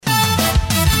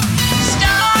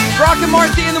Brock and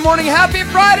Marci in the morning. Happy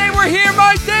Friday. We're here,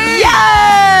 Marci.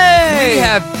 Yay! We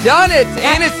have done it.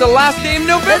 And it's the last day of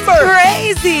November.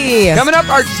 That's crazy. Coming up,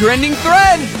 our trending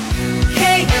thread.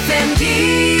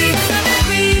 KFMD,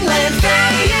 Greenland,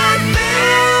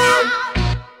 Fayetteville.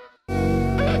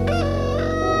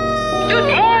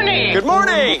 Good morning. Good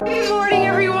morning. Good morning,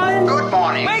 everyone. Good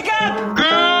morning. Wake up.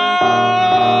 Good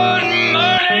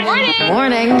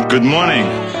morning. Good morning.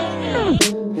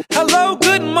 Hello,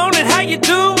 good morning, how you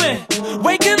doing?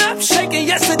 Waking up, shaking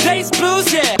yesterday's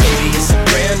blues, yeah. Baby, it's a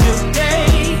brand new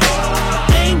day.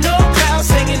 Ain't no clouds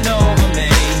hanging over me.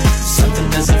 Something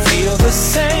doesn't feel the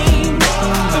same.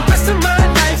 The rest of my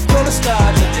life gonna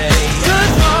start today.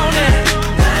 Good morning.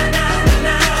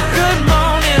 Good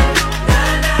morning.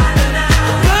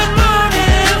 Good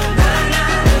morning.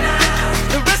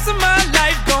 The rest of my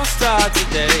life gonna start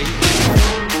today.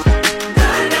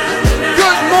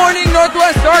 Good morning,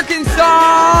 Northwest Arkansas.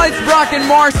 It's Brock and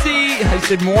Marci. I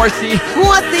said Marci.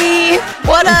 Marci,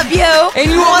 what up, yo?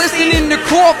 And you are listening to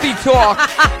Coffee Talk.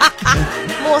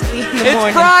 Marci in the It's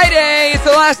morning. Friday. It's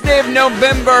the last day of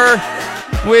November,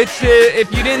 which,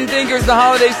 if you didn't think it was the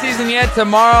holiday season yet,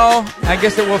 tomorrow, I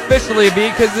guess it will officially be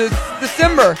because it's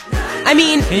December. I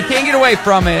mean, And you can't get away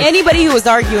from it. anybody who was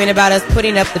arguing about us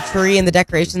putting up the tree and the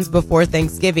decorations before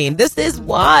Thanksgiving, this is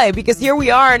why. Because here we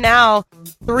are now,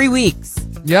 3 weeks.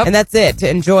 Yep. And that's it, to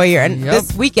enjoy your. And Yep.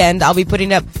 this weekend, I'll be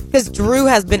putting up, because Drew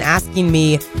has been asking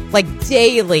me, like,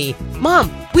 daily, Mom,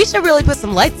 we should really put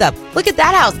some lights up. Look at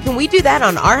that house. Can we do that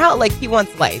on our house? Like, he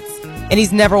wants lights. And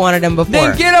he's never wanted them before.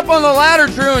 Then get up on the ladder,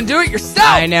 Drew, and do it yourself.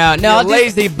 I know. No, you I'll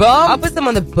lazy I'll bum. put some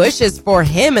on the bushes for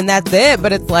him, and that's it.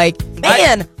 But it's like,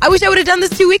 man, I wish I would have done this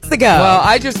 2 weeks ago. Well,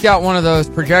 I just got one of those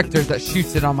projectors that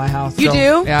shoots it on my house. You so,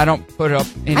 do? Yeah, I don't put it up.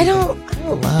 I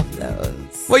don't love those.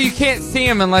 Well, you can't see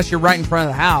them unless you're right in front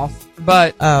of the house.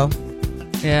 But Oh.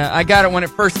 yeah, I got it when it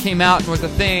first came out and was a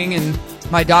thing, and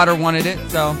my daughter wanted it.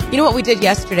 So You know what we did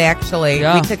yesterday, actually?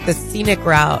 Yeah. We took the scenic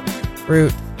route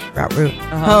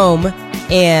home,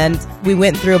 and we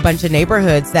went through a bunch of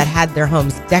neighborhoods that had their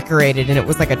homes decorated, and it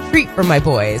was like a treat for my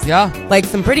boys. yeah, Like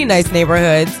some pretty nice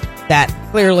neighborhoods that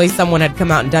clearly someone had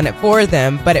come out and done it for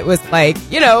them, but it was like,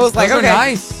 it was like, Those are okay.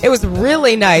 nice. It was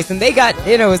really nice, and they got,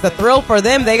 it was a thrill for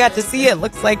them. They got to see it.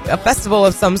 Looks like a festival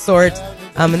of some sort,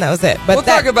 and that was it. But we'll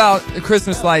talk about the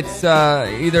Christmas lights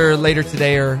either later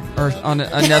today or on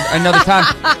another time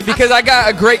because I got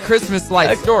a great Christmas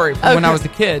light story from when I was a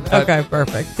kid. But Okay,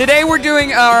 perfect. today we're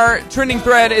doing our trending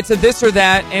thread. It's a this or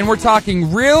that, and we're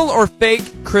talking real or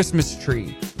fake Christmas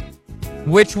tree.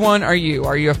 Which one are you?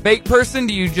 Are you a fake person?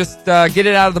 Do you just get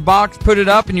it out of the box, put it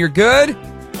up, and you're good?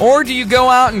 Or do you go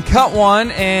out and cut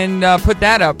one and put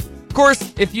that up? Of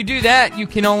course, if you do that, you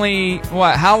can only,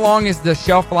 how long is the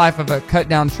shelf life of a cut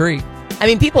down tree? I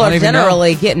mean, people I are don't even know.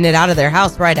 generally getting it out of their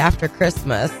house right after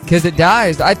Christmas. Because it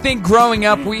dies. I think growing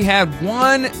up, we had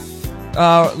one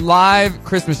live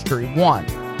Christmas tree. One.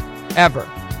 Ever.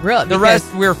 Really? The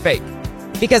rest, we're fake.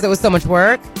 Because it was so much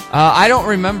work? I don't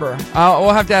remember. We'll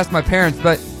have to ask my parents.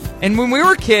 And when we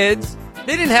were kids,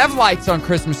 they didn't have lights on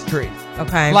Christmas trees.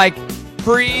 Okay. Like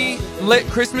pre-lit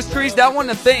Christmas trees, that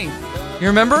wasn't a thing. You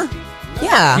remember?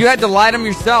 Yeah. You had to light them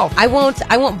yourself. I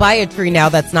won't buy a tree now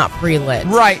that's not pre-lit.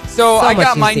 Right. So I much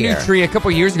got my easier. new tree a couple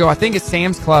years ago. I think it's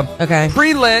Sam's Club. Okay.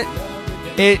 Pre-lit.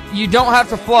 You don't have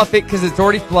to fluff it because it's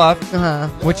already fluffed,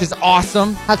 which is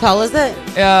awesome. How tall is it?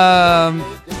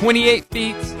 28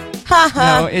 feet.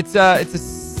 No, it's a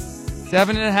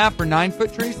 7.5 or 9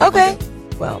 foot tree. Okay.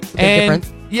 Well, big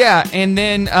difference. Yeah, and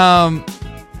then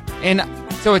and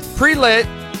so it's pre-lit,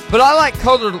 but I like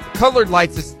colored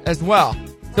lights as well.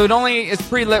 So it only is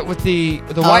pre-lit with the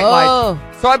white light.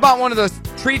 So I bought one of those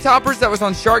tree toppers that was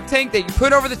on Shark Tank that you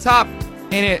put over the top,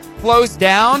 and it flows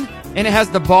down, and it has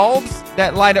the bulbs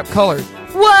that light up colors.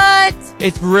 What?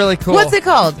 It's really cool. What's it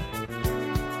called?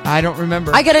 I don't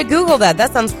remember. I gotta Google that.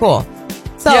 That sounds cool.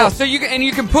 So yeah, so you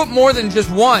can put more than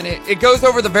just one. It goes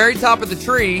over the very top of the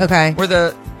tree, Okay. where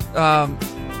the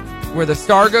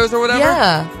star goes or whatever.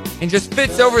 Yeah. And just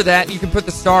fits over that. You can put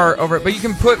the star over it, but you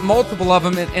can put multiple of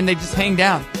them, and they just hang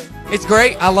down. It's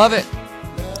great. I love it.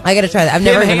 I gotta try that. I've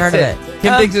never even heard of it.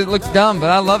 Kim thinks it looks dumb,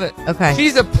 but I love it. Okay.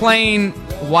 She's a plain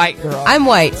white girl. I'm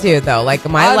white too, though. Like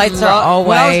my lights are all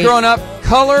When white. I was growing up,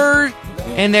 colored,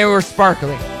 and they were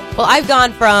sparkly. Well, I've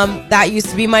gone from that used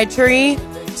to be my tree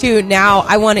to now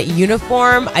I want it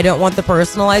uniform. I don't want the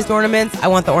personalized ornaments. I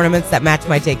want the ornaments that match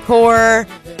my decor.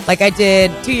 Like I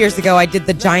did 2 years ago, I did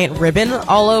the giant ribbon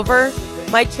all over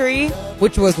my tree,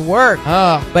 which was work.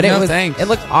 Oh, but no, it thanks. it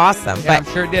looked awesome. Yeah, but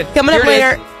I'm sure it did. coming Here up it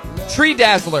later. is. Tree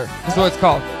Dazzler is what it's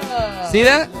called. See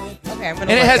that? Okay, I'm gonna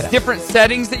And it look has up. different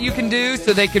settings that you can do,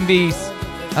 so they can be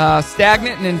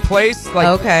stagnant and in place. Like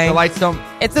Okay. the lights don't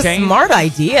It's a change. smart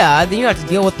idea. Then you don't have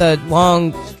to deal with the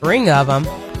long string of them.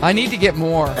 I need to get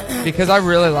more because I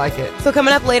really like it. So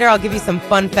coming up later, I'll give you some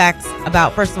fun facts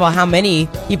about, first of all, how many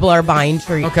people are buying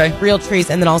Okay. real trees,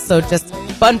 and then also just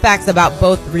fun facts about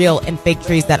both real and fake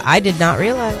trees that I did not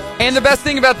realize. And the best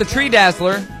thing about the Tree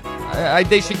Dazzler,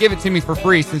 they should give it to me for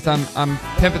free since I'm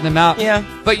pimping them out. Yeah.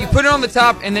 But you put it on the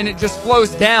top and then it just flows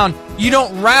down. You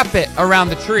don't wrap it around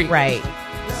the tree. Right.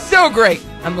 So great.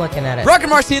 I'm looking at it. Rock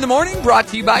and Marci in the morning, brought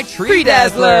to you by Tree Tree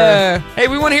Dazzler. Dazzler. Hey,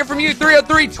 we want to hear from you.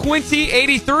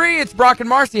 303-2083. It's Brock and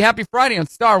Marci. Happy Friday on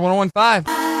Star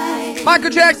 101.5.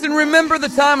 Michael Jackson, Remember the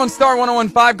Time on Star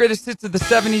 101.5. Greatest hits of the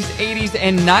 70s, 80s,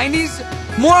 and 90s.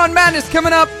 More on Madness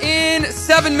coming up in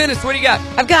 7 minutes. What do you got?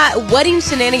 I've got wedding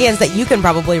shenanigans that you can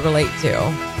probably relate to.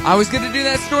 I was going to do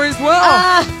that story as well.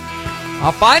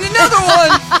 I'll find another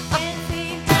one.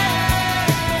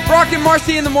 Brock and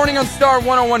Marci in the morning on Star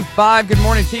 101.5. Good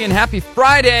morning to you and happy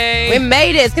Friday. We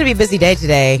made it. It's going to be a busy day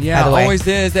today, Yeah, by the way. always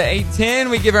is. At 8:10,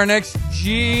 we give our next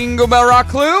Jingle Bell Rock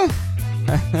clue.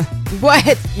 What?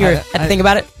 You had to think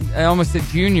about it? I almost said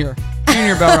Junior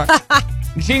Bell Rock.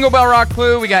 Jingle Bell Rock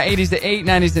clue. We got 80s at 8,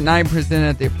 90s at 9, presented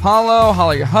at the Apollo.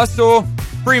 Holler Your Hustle.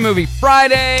 Free Movie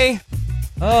Friday.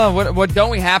 Oh, what don't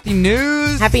we? Happy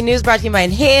news. Happy news brought to you by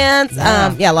Enhance.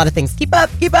 Yeah. A lot of things. Keep up.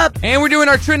 And we're doing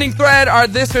our trending thread, our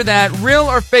this or that, real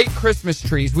or fake Christmas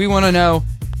trees. We want to know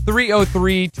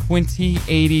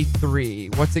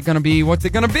 303-2083. What's it going to be? What's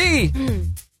it going to be?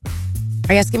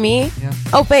 Are you asking me? Yeah.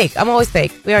 Oh, fake. I'm always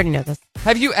fake. We already know this.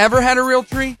 Have you ever had a real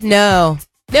tree? No,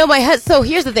 so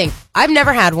here's the thing. I've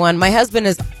never had one. My husband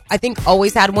has, I think,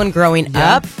 always had one growing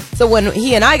up. So when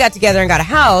he and I got together and got a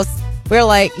house, we were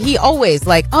like, he always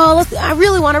like, I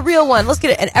really want a real one. Let's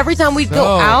get it. And every time we'd go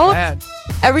out, and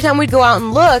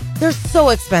look, they're so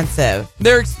expensive.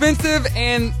 They're expensive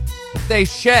and they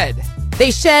shed.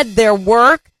 Their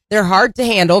work. They're hard to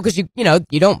handle because you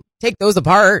don't take those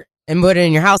apart and put it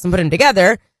in your house and put them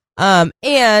together.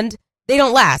 And they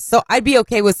don't last. So I'd be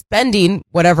okay with spending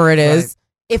whatever it is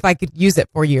if I could use it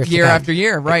for years. Year after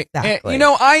year, right. Exactly. And,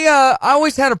 I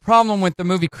always had a problem with the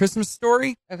movie Christmas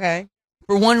Story. Okay.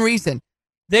 For one reason.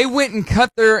 They went and got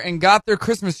their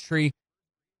Christmas tree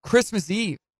Christmas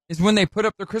Eve is when they put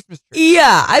up their Christmas tree.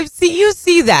 Yeah, you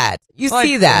see that.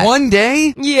 See that. One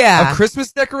day? Yeah. Of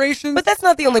Christmas decorations? But that's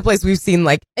not the only place we've seen,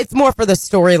 it's more for the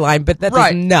storyline, but that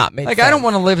does not make sense. I don't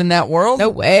want to live in that world. No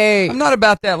way. I'm not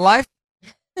about that life.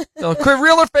 So,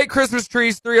 real or fake Christmas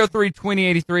trees,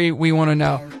 303-2083, we want to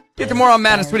know. Get to more on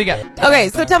Madness. What do you got? Okay,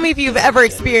 so tell me if you've ever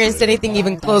experienced anything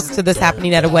even close to this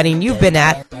happening at a wedding you've been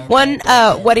at. One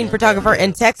wedding photographer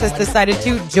in Texas decided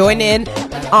to join in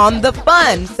on the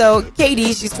fun. So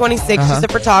Katie, she's 26, she's a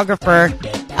photographer,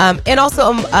 and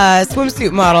also a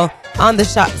swimsuit model on the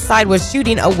side, was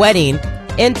shooting a wedding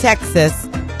in Texas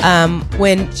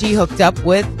when she hooked up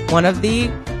with one of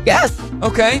the guests.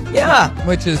 Okay. Yeah.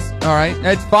 Which is, all right.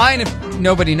 It's fine if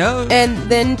nobody knows. And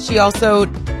then she also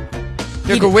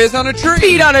took a whiz on a tree.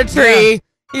 Peed on a tree.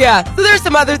 Yeah. So there's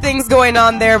some other things going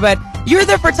on there, but you're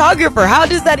the photographer. How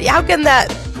can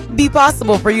that be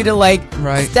possible for you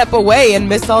to step away and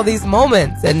miss all these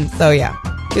moments? And so, yeah,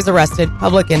 she was arrested.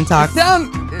 Public intox.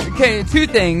 Okay, two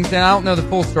things, and I don't know the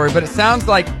full story, but it sounds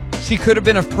like she could have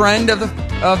been a friend of the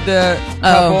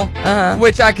couple,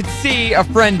 which I could see a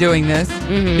friend doing this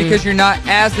because you're not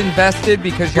as invested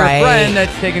because you're a friend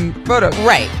that's taking photos.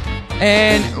 Right.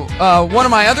 And one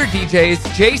of my other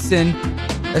DJs, Jason,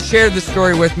 shared the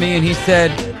story with me, and he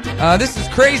said, this is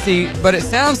crazy, but it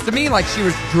sounds to me like she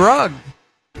was drugged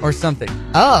or something.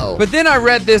 Oh. But then I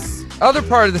read this other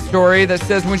part of the story that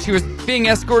says when she was being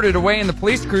escorted away in the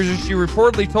police cruiser, she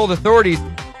reportedly told authorities,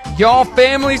 y'all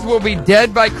families will be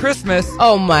dead by Christmas.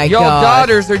 Oh, my God. Y'all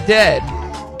daughters are dead.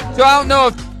 So I don't know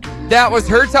if that was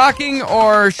her talking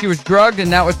or she was drugged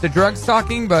and that was the drugs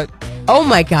talking, but... Oh,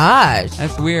 my gosh.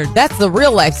 That's weird. That's the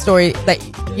real life story that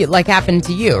happened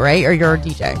to you, right? Or you're a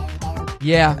DJ?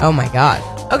 Yeah. Oh, my God.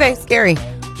 Okay, scary.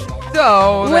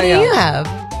 So... What do you have?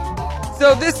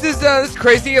 So this is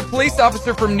crazy. A police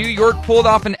officer from New York pulled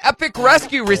off an epic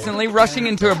rescue recently, rushing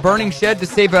into a burning shed to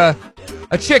save a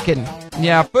chicken.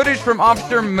 Yeah, footage from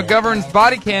Officer McGovern's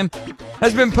body cam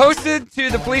has been posted to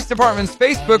the police department's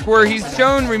Facebook, where he's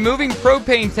shown removing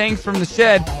propane tanks from the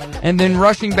shed and then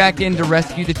rushing back in to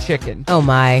rescue the chicken. Oh,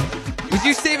 my. Would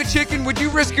you save a chicken? Would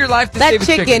you risk your life to save a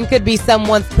chicken? That chicken could be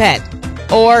someone's pet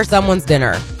or someone's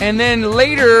dinner. And then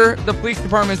later, the police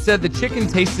department said the chicken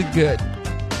tasted good.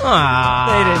 Aww.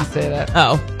 They didn't say that.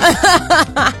 Oh.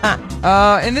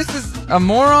 And this is a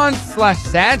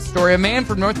moron/sad story. A man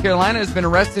from North Carolina has been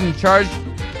arrested and charged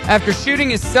after shooting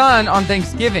his son on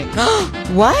Thanksgiving.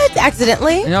 What?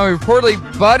 Accidentally? He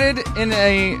reportedly butted in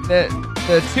the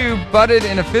two butted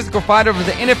in a physical fight over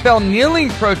the NFL kneeling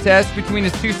protest between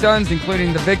his two sons,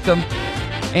 including the victim.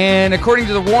 And according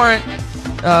to the warrant,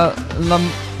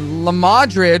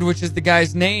 Lamadrid, which is the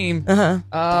guy's name,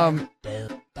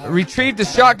 retrieved a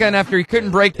shotgun after he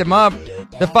couldn't break them up.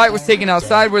 The fight was taken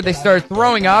outside where they started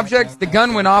throwing objects. The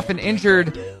gun went off and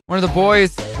injured one of the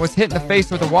boys, was hit in the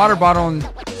face with a water bottle and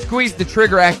squeezed the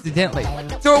trigger accidentally.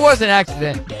 So it was an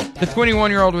accident. The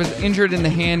 21-year-old was injured in the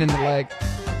hand and the leg.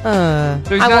 So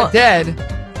he's not dead,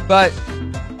 but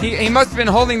he must have been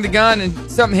holding the gun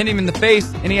and something hit him in the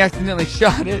face and he accidentally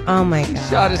shot it. Oh my God.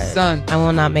 Shot his son. I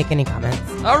will not make any comments.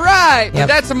 All right. Yep. But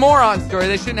that's a moron story.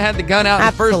 They shouldn't have had the gun out in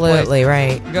the first place. Absolutely,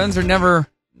 right. Guns are never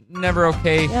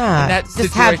okay in that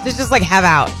situation. Just like have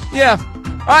out. Yeah.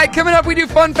 All right, coming up, we do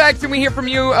fun facts, and we hear from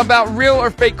you about real or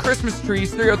fake Christmas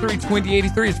trees.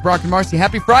 303-2083. It's Brock and Marci.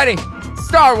 Happy Friday.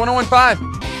 Star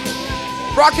 101.5.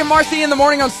 Brock and Marci in the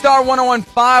morning on Star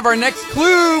 101.5. Our next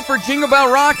clue for Jingle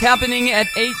Bell Rock happening at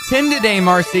 8:10 today,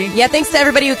 Marci. Yeah, thanks to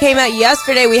everybody who came out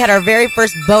yesterday. We had our very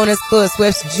first bonus clue of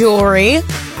Swift's jewelry.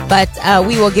 But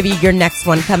we will give you your next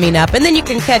one coming up. And then you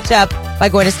can catch up by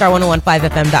going to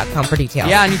star1015fm.com for details.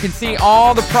 Yeah, and you can see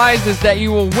all the prizes that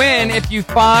you will win if you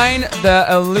find the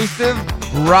elusive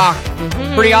rock.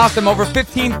 Pretty awesome. Over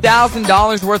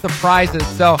 $15,000 worth of prizes.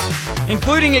 So,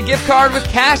 including a gift card with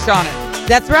cash on it.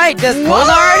 That's right. Just cold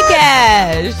hard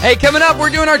cash. Hey, coming up,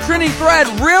 we're doing our trending thread,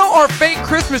 real or fake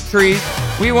Christmas trees.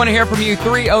 We want to hear from you,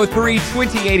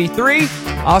 303-2083.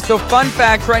 Also, fun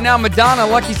facts right now, Madonna,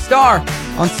 Lucky Star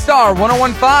on Star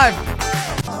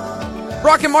 101.5.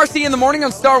 Brock and Marci in the morning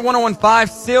on Star 101.5.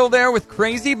 Still there with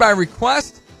Crazy by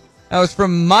request. That was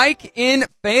from Mike in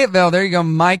Fayetteville. There you go,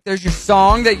 Mike. There's your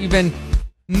song that you've been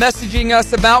messaging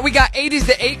us about. We got 80s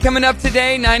to 8 coming up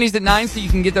today, 90s at 9, so you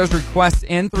can get those requests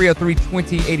in.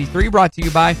 303-2083, brought to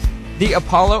you by the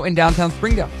Apollo in downtown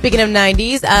Springdale. Speaking of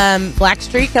 90s,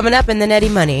 Blackstreet coming up and then Eddie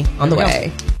Money on the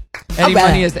way. Eddie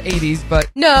Money is the 80s, but...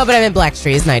 No, but I meant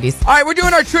Blackstreet is 90s. All right, we're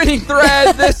doing our trending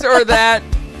thread, this or that.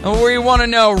 And we want to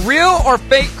know, real or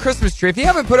fake Christmas tree? If you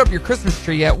haven't put up your Christmas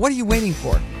tree yet, what are you waiting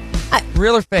for?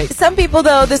 Real or fake? Some people,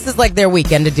 though, this is like their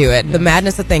weekend to do it. The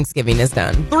madness of Thanksgiving is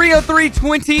done.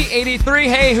 303-2083.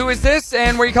 Hey, who is this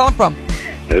and where are you calling from?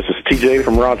 This is TJ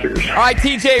from Rogers. All right,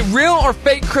 TJ, real or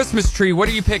fake Christmas tree? What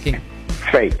are you picking?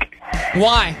 Fake.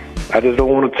 Why? I just don't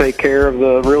want to take care of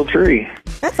the real tree.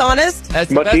 That's honest. That's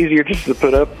much easier just to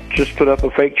put up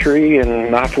a fake tree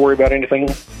and not have to worry about anything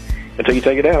until you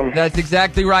take it down. That's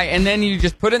exactly right. And then you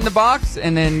just put it in the box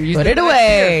and then you put it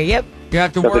away. Yep. You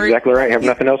have to That's worry. exactly right. Have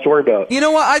nothing else to worry about. You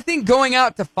know what? I think going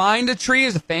out to find a tree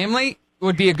as a family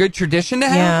would be a good tradition to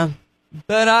have. Yeah.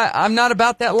 But I'm not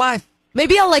about that life.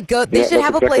 Maybe I'll go. They should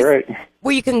have a place right.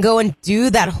 where you can go and do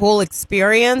that whole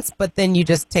experience, but then you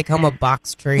just take home a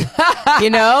box tree. You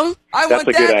know? I That's want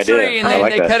a good that idea. tree. And I then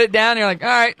like they that. cut it down. And you're like, all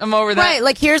right, I'm over that. Right.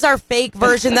 Like, here's our fake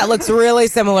version that looks really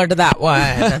similar to that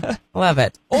one. Love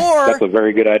it. Or That's a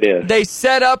very good idea. they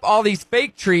set up all these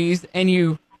fake trees and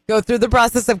you go through the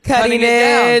process of cutting Cutting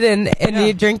it it and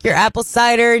you drink your apple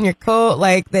cider and your coat.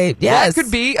 That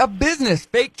could be a business.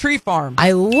 Fake tree farm.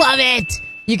 I love it.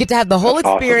 You get to have the whole That's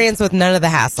awesome. experience with none of the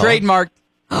hassle. Trademark.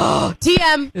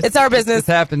 TM. It's our business. This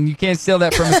happened. You can't steal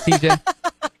that from us, TJ.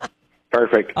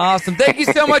 Perfect. Awesome. Thank you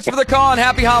so much for the call and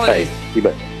happy holidays. Hey, you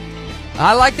bet.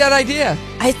 I like that idea.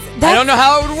 I That's- don't know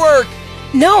how it would work.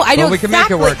 No, I know Well, we can make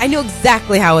it exactly. work. I know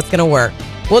exactly how it's going to work.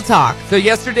 We'll talk. So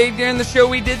yesterday during the show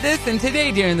we did this, and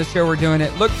today during the show we're doing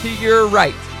it. Look to your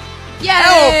right.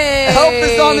 Yay! Help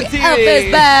is on the TV. Help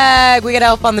is back. We got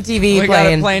Elf on the TV We got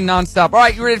playing. it playing nonstop. All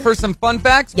right, you ready for some fun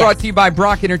facts? Yes. Brought to you by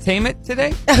Brock Entertainment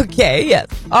today. Okay, yes.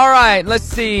 All right, let's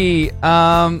see.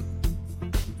 Honey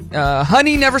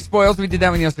never spoils. We did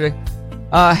that one yesterday.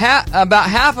 About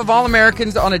half of all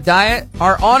Americans are on a diet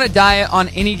on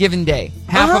any given day.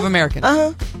 Half of Americans.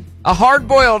 A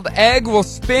hard-boiled egg will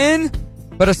spin,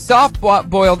 but a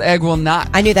soft-boiled egg will not.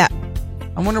 I knew that.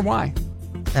 I wonder why.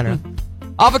 I don't know.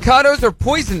 Avocados are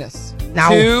poisonous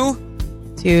No.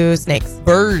 To snakes.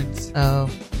 birds. Oh.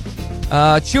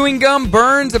 Chewing gum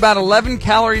burns about 11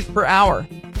 calories per hour.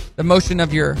 The motion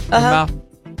of your mouth.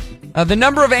 The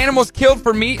number of animals killed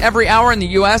for meat every hour in the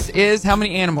U.S. is how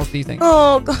many animals do you think?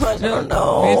 Oh, gosh, I don't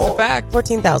know. It's a fact.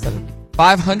 14,000.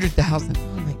 500,000.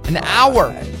 An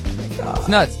hour. It's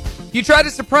nuts. If you try to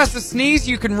suppress a sneeze,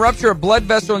 you can rupture a blood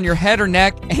vessel in your head or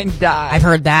neck and die. I've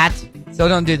heard that. So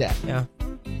don't do that. Yeah.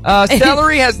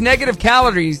 Celery has negative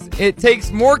calories. It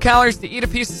takes more calories to eat a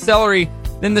piece of celery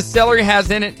than the celery has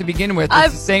in it to begin with.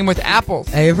 It's the same with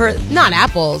apples. I've heard, not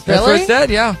apples, That's really? what it said,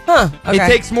 yeah. Huh, okay. It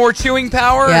takes more chewing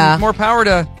power Yeah. and more power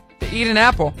to eat an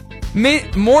apple.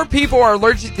 More people are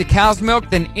allergic to cow's milk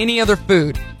than any other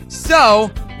food.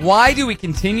 So, why do we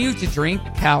continue to drink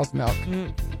cow's milk?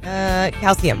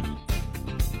 Calcium.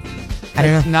 I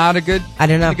don't That's know. not a good, I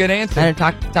don't know. a good answer. I don't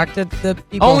talk to the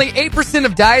people. Only 8%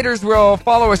 of dieters will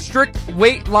follow a strict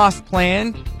weight loss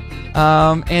plan.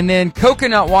 And then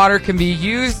coconut water can be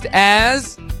used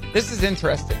as, this is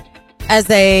interesting, as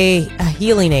a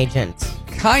healing agent.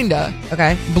 kinda,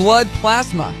 Okay. blood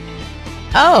plasma.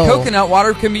 Oh. Coconut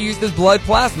water can be used as blood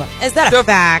plasma. Is that So a if-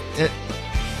 fact? It's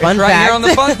Fun right fact. here on the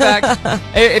fun fact.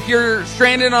 If you're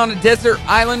stranded on a desert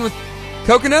island with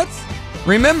coconuts,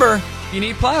 remember, you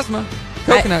need plasma.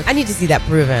 Coconuts. I need to see that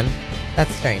proven.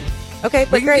 That's strange. Okay,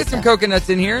 we but can great. get some coconuts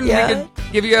in here and Yeah. we could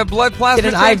give you a blood plasma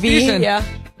Get an transfusion. IV. Yeah.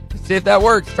 See if that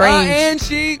works. Strange. And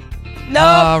she...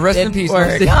 No. rest in didn't peace,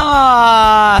 work. Marci.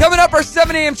 Ah. Coming up, our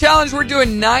 7 a.m. challenge, we're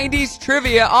doing 90s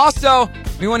trivia. Also,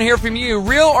 we want to hear from you.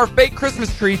 Real or fake Christmas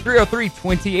tree?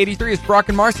 303-2083 is Brock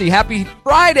and Marci. Happy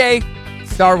Friday.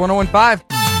 Star 101.5.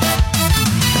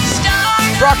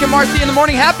 Brock and Marci in the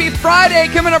morning. Happy Friday.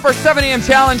 Coming up, our 7 a.m.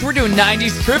 challenge, we're doing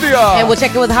 90s trivia. And we'll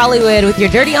check in with Hollywood with your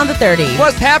Dirty on the 30.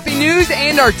 Plus happy news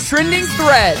and our trending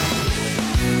thread.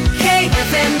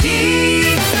 KFMD,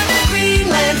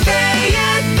 Greenland,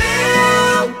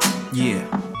 Fayetteville. Yeah.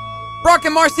 Brock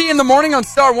and Marci in the morning on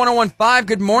Star 101.5.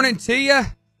 Good morning to you.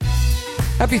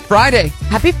 Happy Friday.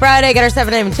 Happy Friday. Got our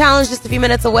 7 a.m. challenge just a few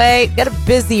minutes away. Got a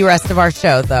busy rest of our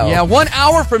show, though. Yeah, 1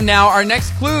 hour from now, our next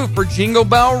clue for Jingle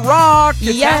Bell Rock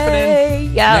is Yay.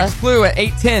 happening. Yeah. Next clue at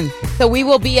 8:10. So we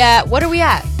will be at, what are we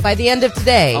at by the end of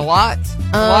today? A lot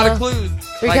of clues.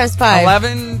 3 times 5.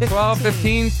 11, 12,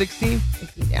 15, 16,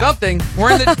 Yeah. something.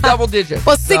 We're in the double digits.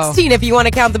 Well, so- 16 if you want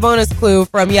to count the bonus clue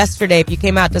from yesterday if you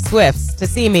came out to Swift's to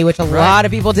see me, which a lot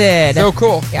of people did. So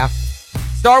cool. Yeah.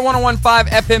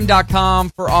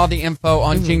 Star1015fm.com for all the info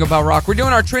on Jingle Bell Rock. We're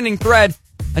doing our trending thread.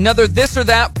 Another this or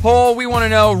that poll. We want to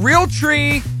know real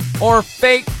tree or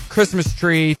fake Christmas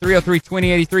tree.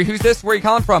 303-2083. Who's this? Where are you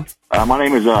calling from? My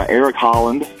name is Eric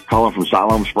Holland, calling from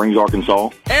Siloam Springs, Arkansas.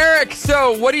 Eric,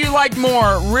 so what do you like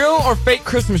more, real or fake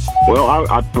Christmas tree? Well,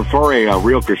 I prefer a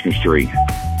real Christmas tree.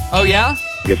 Oh, yeah?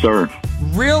 Yes, sir.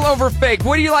 Real over fake.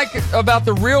 What do you like about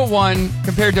the real one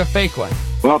compared to a fake one?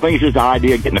 Well, I think it's just the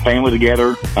idea of getting the family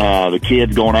together, the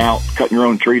kids going out, cutting your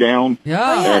own tree down.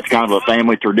 Yeah. It's kind of a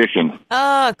family tradition.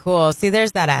 Oh, cool. See,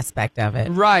 there's that aspect of it.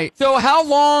 Right. So how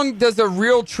long does a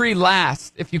real tree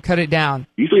last if you cut it down?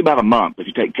 Usually about a month if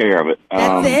you take care of it.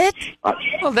 That's it?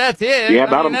 Well, that's it. Yeah,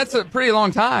 I mean, that's a pretty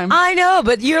long time. I know,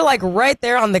 but you're like right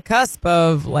there on the cusp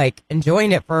of like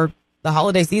enjoying it for the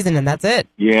holiday season, and that's it.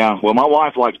 Yeah. Well, my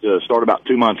wife likes to start about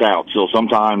 2 months out, so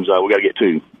sometimes we got to get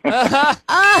 2.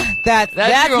 That's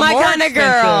even my more kind of girl.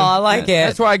 expensive. I like it.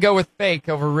 That's why I go with fake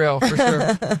over real, for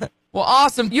sure. Well,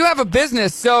 awesome. You have a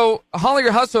business, so holler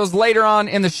your hustle is later on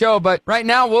in the show, but right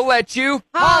now we'll let you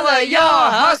holler your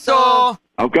hustle.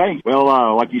 Okay.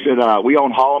 Well, like you said, we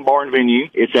own Holland Barn Venue.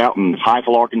 It's out in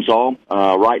Highfield, Arkansas.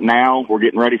 Right now, we're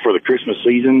getting ready for the Christmas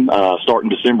season, starting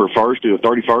December 1st to the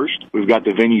 31st. We've got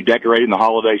the venue decorated in the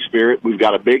holiday spirit. We've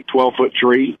got a big 12-foot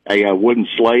tree, a wooden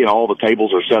sleigh, and all the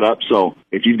tables are set up. So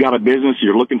if you've got a business,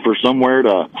 you're looking for somewhere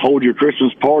to hold your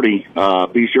Christmas party,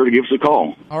 be sure to give us a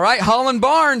call. All right, Holland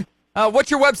Barn. What's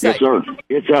your website? Yes, sir.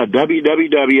 It's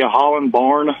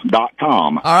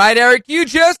www.hollandbarn.com. All right, Eric, you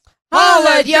just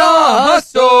hollered your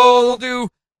hustle. We'll do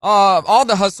all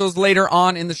the hustles later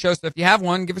on in the show, so if you have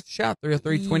one, give us a shout.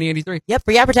 303-2083. Yep,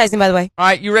 free advertising, by the way. All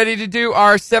right, you ready to do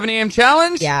our 7 a.m.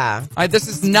 challenge? Yeah. All right, this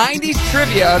is 90s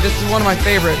trivia. This is one of my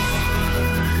favorites.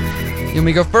 You want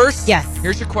me to go first? Yes.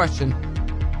 Here's your question.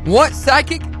 What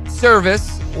psychic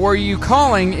service were you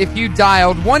calling if you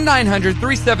dialed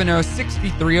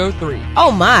 1-900-370-6303?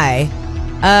 Oh, my.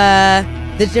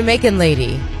 The Jamaican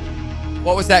lady.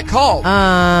 What was that called?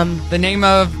 The name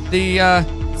of the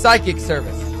psychic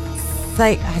service.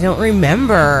 I don't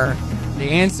remember. The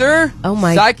answer? Oh,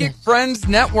 my Psychic gosh. Friends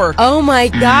Network. Oh, my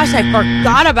gosh. I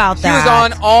forgot about She that. was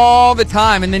on all the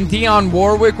time, and then Dionne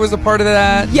Warwick was a part of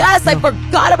that. Yes, I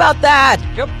forgot about that.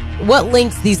 Yep. What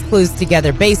links these clues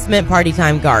together? Basement, party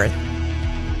time, Garth.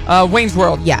 Wayne's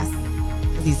World. Yes.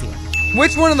 It's easy one.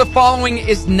 Which one of the following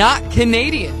is not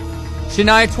Canadian?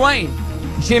 Shania Twain,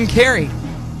 Jim Carrey,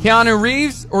 Keanu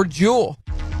Reeves, or Jewel?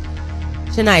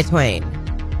 Shania Twain.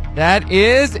 That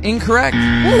is incorrect.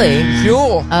 Really?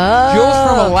 Jewel. Oh. Jewel's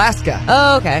from Alaska.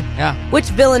 Oh, okay. Yeah. Which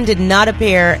villain did not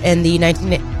appear in the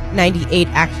 1998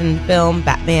 action film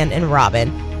Batman and Robin?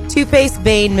 Two-Face,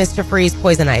 Bane, Mr. Freeze,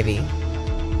 Poison Ivy.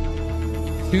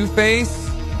 Two-Face,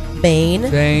 Bane,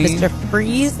 Bane. Mr.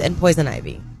 Freeze, and Poison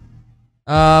Ivy.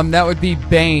 That would be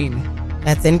Bane.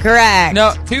 That's incorrect.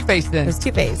 No, Two-Face then. There's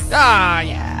Two-Face. Ah,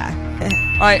 yeah.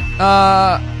 All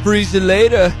right, Freeze you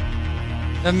later.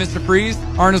 Mr. Freeze,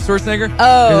 Arnold Schwarzenegger.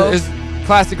 Oh. His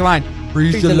classic line.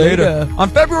 Freeze you you later. later. On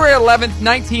February 11th,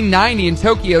 1990 in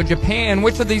Tokyo, Japan,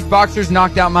 which of these boxers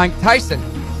knocked out Mike Tyson?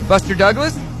 Buster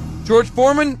Douglas, George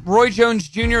Foreman, Roy Jones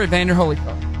Jr., Evander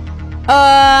Holyfield.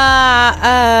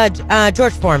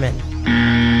 George Foreman.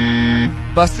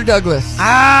 Buster Douglas.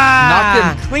 Ah.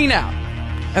 Knocked him clean out.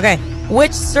 Okay.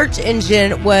 Which search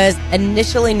engine was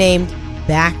initially named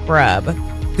Backrub?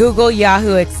 Google,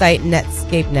 Yahoo, Excite,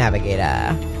 Netscape,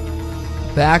 Navigator.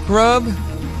 Back rub.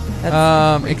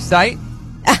 Excite.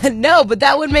 No, but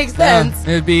that would make sense.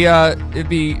 It'd be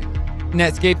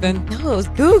Netscape then. No, it was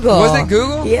Google. Was it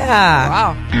Google? Yeah. Wow.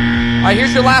 All right,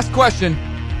 here's your last question.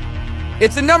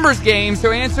 It's a numbers game,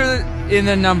 so answer in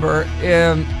the number.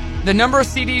 The number of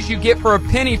CDs you get for a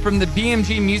penny from the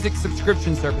BMG Music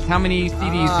subscription service. How many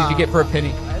CDs did you get for a penny?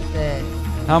 What is it?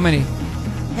 How many?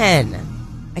 10.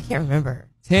 I can't remember.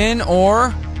 10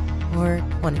 or Or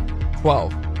 20.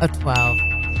 12? Oh, 12.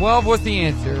 12 was the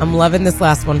answer. I'm loving this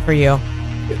last one for you.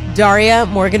 Daria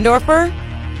Morgendorfer,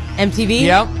 MTV.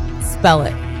 Yep. Spell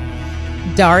it.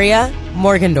 Daria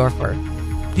Morgendorfer.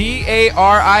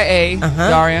 D-A-R-I-A. Uh-huh.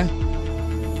 Daria.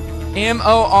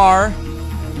 M-O-R.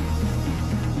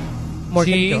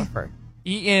 Morgendorfer.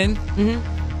 E-N.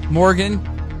 Mm-hmm. Morgan.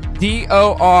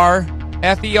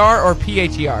 D-O-R-F-E-R or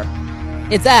P-H-E-R?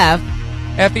 It's F.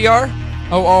 F-E-R?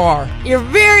 O-O-R. You're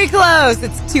very close.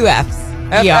 It's two F's.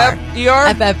 ER. F-F-E-R?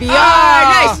 F-F-E-R.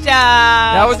 Ah! Nice job.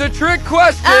 That was a trick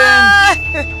question. Ah!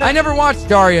 I never watched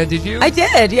Daria, did you? I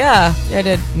did, yeah. I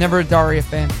did. Never a Daria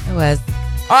fan. I was.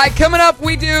 All right, coming up,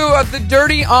 we do the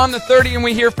Dirty on the 30, and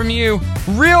we hear from you.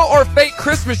 Real or fake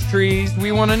Christmas trees?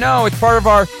 We want to know. It's part of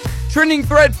our trending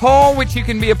thread poll, which you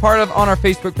can be a part of on our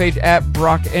Facebook page at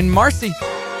Brock and Marci.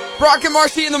 Brock and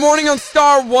Marci in the morning on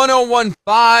Star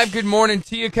 101.5. Good morning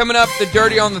to you. Coming up, the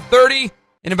Dirty on the 30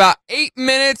 in about 8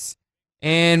 minutes.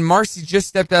 And Marci just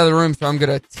stepped out of the room, so I'm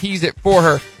going to tease it for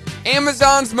her.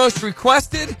 Amazon's most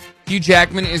requested. Hugh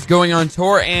Jackman is going on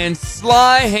tour, and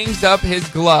Sly hangs up his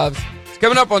gloves. It's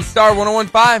coming up on Star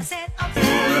 101.5.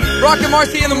 Brock and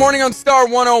Marci in the morning on Star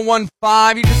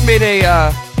 101.5. You just made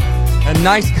a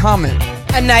nice comment.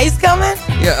 A nice comment?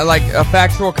 Yeah, like a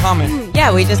factual comment.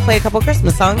 Yeah, we just played a couple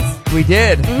Christmas songs. We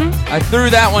did. Mm-hmm. I threw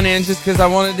that one in just because I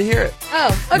wanted to hear it. Oh,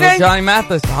 Little okay. Johnny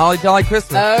Mathis, Holly Jolly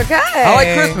Christmas. Okay. I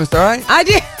like Christmas, all right? I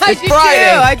do. I It's do Friday.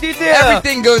 too. I do too.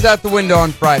 Everything goes out the window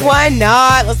on Friday. Why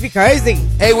not? Let's be crazy.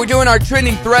 Hey, we're doing our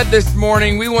trending thread this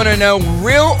morning. We want to know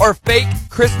real or fake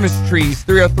Christmas trees.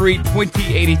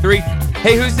 303-2083.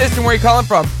 Hey, who's this and where are you calling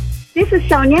from? This is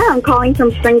Sonia. I'm calling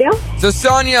from Springdale. So,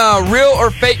 Sonia, real or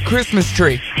fake Christmas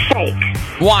tree? Fake.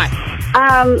 Why?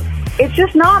 It's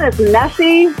just not as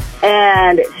messy,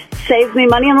 and it saves me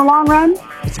money in the long run.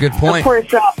 That's a good point. Of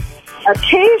course,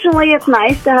 occasionally it's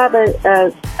nice to have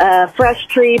a fresh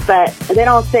tree, but they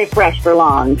don't stay fresh for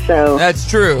long. So That's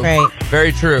true. Right.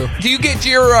 Very true. Do you get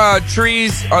your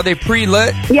trees, are they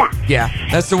pre-lit? yeah, Yeah,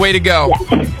 that's the way to go.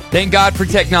 Yeah. Thank God for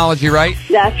technology, right?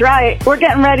 that's right. We're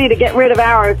getting ready to get rid of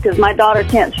ours because my daughter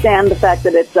can't stand the fact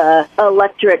that it's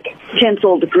electric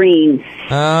tinseled green.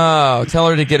 Oh, tell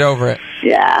her to get over it.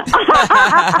 Yeah.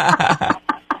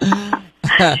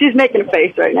 She's making a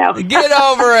face right now. Get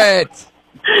over it.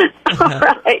 All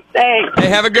right, thanks. Hey,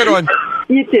 have a good one.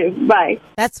 You too. Bye.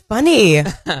 That's funny.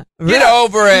 Get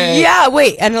over it. Yeah,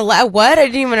 wait. What? I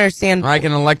didn't even understand. Like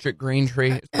an electric green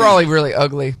tree. It's probably really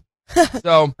ugly.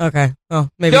 So, Okay. Oh,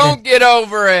 maybe. don't get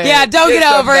over it. Yeah, don't get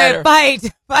something over better.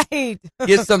 it. Fight.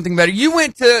 Get something better. You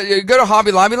went to go to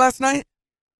Hobby Lobby last night?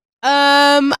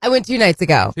 I went 2 nights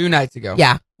ago. 2 nights ago.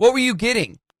 Yeah. What were you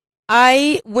getting?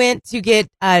 I went to get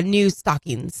new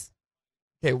stockings.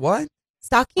 Okay, what?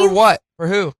 Stockings? For what? For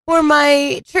who? For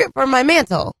my trip, for my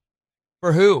mantle,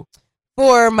 For who?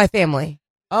 for my family.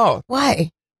 Oh,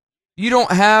 Why? you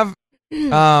don't have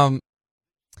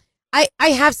I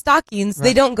have stockings. They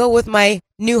Right. don't go with my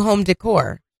new home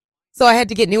decor. So I had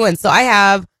to get new ones. So I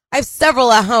have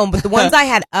several at home, but the ones I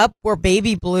had up were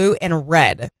baby blue and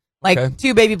red. Like Okay.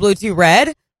 2 baby blue, 2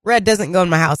 red. Red doesn't go in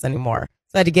my house anymore.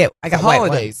 So I got white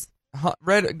holidays. ones.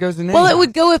 Red goes in Well, any- it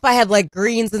would go if I had like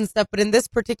greens and stuff, but in this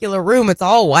particular room, it's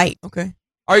all white. Okay.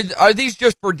 Are these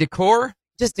just for decor?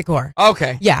 Just decor.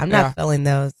 Okay. Yeah, I'm not filling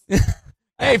those.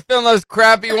 Hey, film those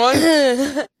crappy ones.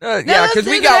 Yeah, those because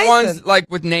we are got nice ones ones. like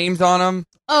with names on them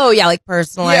Oh, yeah, like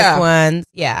personalized Yeah. ones.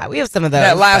 Yeah, we have some of those.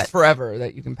 that last but forever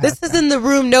that you can pass. This is down. in the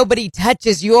room nobody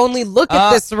touches. You only look at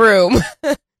Uh, this room.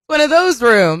 What one of those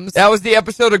rooms. That was the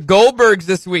episode of Goldberg's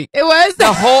this week. It was?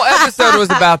 The whole episode was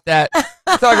about that.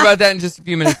 We'll talk about that in just a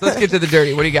few minutes. Let's get to the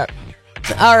dirty. What do you got?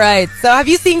 All right. So have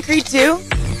you seen Creed 2?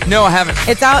 No, I haven't.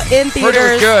 It's out in Heard it was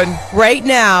theaters good. right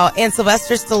now, and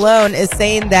Sylvester Stallone is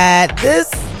saying that this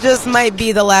just might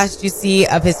be the last you see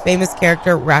of his famous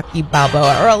character Rocky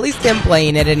Balboa, or at least him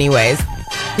playing it anyways.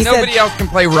 He Nobody said, else can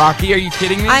play Rocky. Are you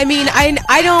kidding me? I mean,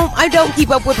 I don't keep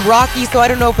up with Rocky, so I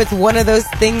don't know if it's one of those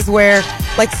things where,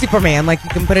 like Superman, like you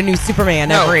can put a new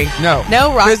Superman every. No.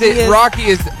 Rocky is. Rocky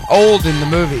is old in the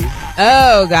movies.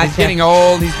 Oh, gotcha. He's getting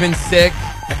old. He's been sick.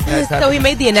 So he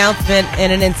made the announcement in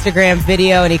an Instagram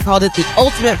video, and he called it the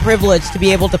ultimate privilege to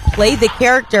be able to play the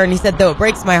character. And he said, though it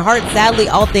breaks my heart, sadly,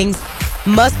 all things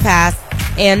must pass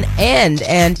and end.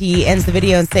 And he ends the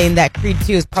video in saying that Creed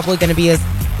 2 is probably going to be his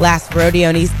last rodeo.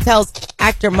 And he tells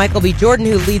actor Michael B. Jordan,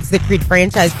 who leads the Creed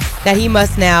franchise, that he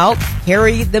must now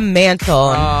carry the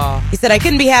mantle. And he said, I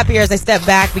couldn't be happier as I step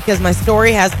back because my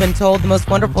story has been told. The most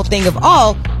wonderful thing of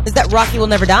all is that Rocky will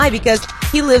never die because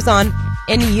he lives on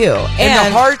in you. In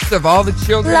the hearts of all the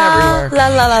children everywhere. La,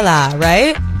 la, la, la,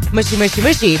 right? Mushy, mushy,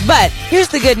 mushy. But here's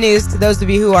the good news to those of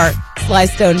you who are Sly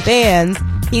Stone fans.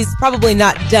 He's probably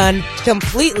not done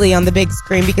completely on the big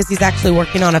screen because he's actually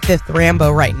working on a 5th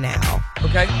Rambo right now.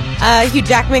 Okay. Hugh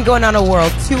Jackman going on a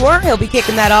world tour. He'll be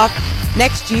kicking that off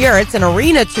next year. It's an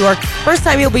arena tour. First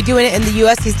time he'll be doing it in the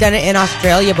U.S. He's done it in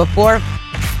Australia before.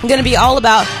 Going to be all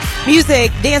about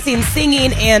music, dancing,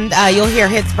 singing, and you'll hear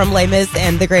hits from Les Mis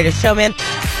and The Greatest Showman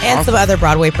and some other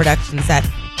Broadway productions that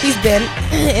he's been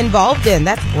involved in.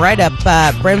 That's right up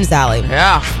Brim's alley.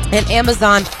 Yeah. And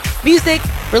Amazon Music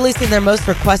releasing their most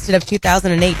requested of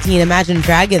 2018. Imagine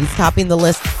Dragons topping the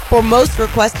list for most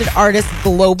requested artists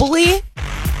globally.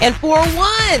 And for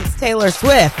once, Taylor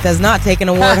Swift does not take an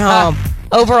award home.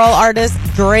 Overall artists,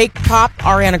 Drake, Pop,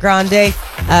 Ariana Grande,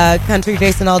 Country,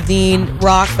 Jason Aldean,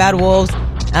 Rock, Bad Wolves,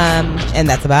 and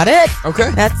that's about it.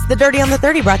 Okay. That's the Dirty on the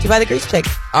 30, brought to you by the Grease Pig.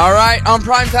 All right. On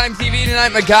Primetime TV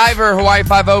tonight, MacGyver, Hawaii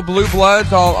Five-0, Blue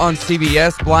Bloods, all on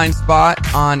CBS, Blind Spot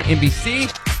on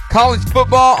NBC, college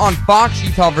football on Fox,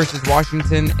 Utah versus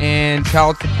Washington, and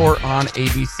child support on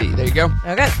ABC. There you go.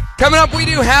 Okay. Coming up, we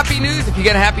do Happy News. If you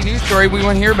got a happy news story, we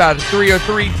want to hear about it.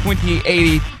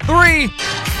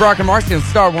 303-2083. Brock and Marci on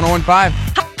Star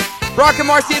 101.5. Brock and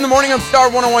Marci in the morning on Star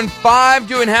 101.5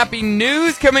 doing Happy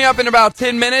News coming up in about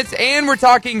 10 minutes. And we're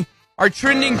talking our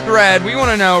trending thread. We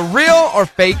want to know real or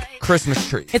fake Christmas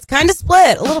tree. It's kind of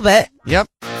split a little bit. Yep.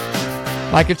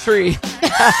 Like a tree.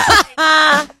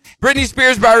 Britney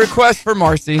Spears by request for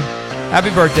Marci. Happy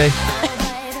birthday.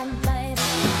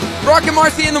 Brock and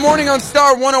Marci in the morning on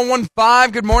Star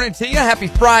 101.5. Good morning to you. Happy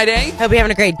Friday. Hope you're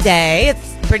having a great day.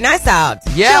 It's pretty nice out.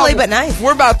 Yeah, Chilly, but nice.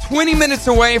 We're about 20 minutes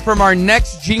away from our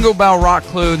next Jingle Bell Rock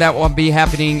Clue that will be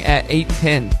happening at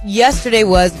 8:10. Yesterday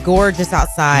was gorgeous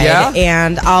outside. Yeah?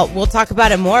 And we'll talk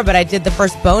about it more, but I did the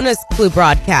first bonus clue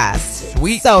broadcast.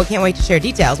 Sweet. So can't wait to share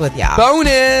details with y'all.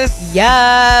 Bonus.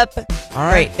 Yup. All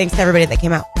right. Great. Thanks to everybody that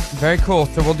came out. Very cool.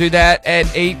 So we'll do that at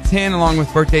 8:10 along with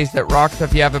birthdays that rock. So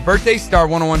if you have a birthday,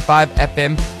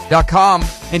 star1015fm.com.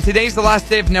 And today's the last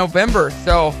day of November.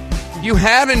 So if you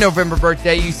had a November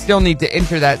birthday, you still need to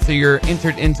enter that so you're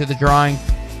entered into the drawing.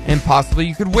 And possibly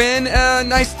you could win a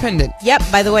nice pendant. Yep.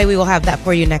 By the way, we will have that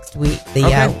for you next week. The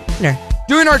winner.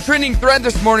 Doing our trending thread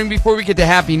this morning before we get to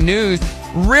happy news.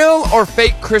 Real or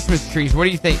fake Christmas trees? What do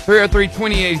you think?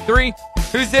 303-2083.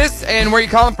 Who's this and where are you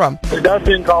calling from? It's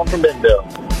Dustin calling from Bentonville.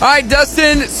 All right,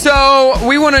 Dustin. So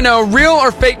we want to know real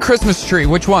or fake Christmas tree.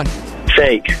 Which one?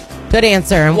 Fake. Good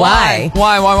answer. And why?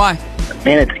 Why?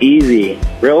 Man, it's easy.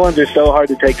 Real ones are so hard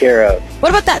to take care of. What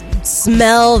about that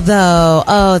smell, though?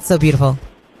 Oh, it's so beautiful.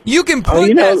 You can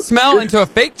put that smell into a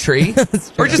fake tree.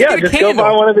 Or just get a just candle. go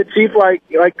buy one of the cheap like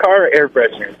car air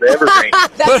fresheners, the Evergreen.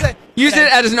 Use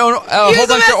it as a whole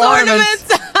bunch of ornaments.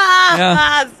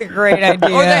 That's a great idea.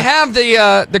 Or they have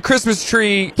the Christmas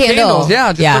tree candles.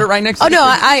 Yeah, just put it right next to the tree.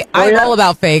 I'm all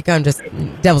about fake. I'm just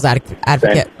devil's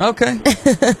advocate. Okay.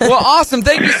 Well, awesome.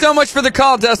 Thank you so much for the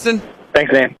call, Dustin.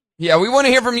 Thanks, man. Yeah, we want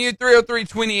to hear from you,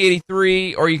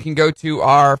 303-2083, or you can go to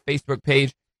our Facebook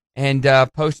page and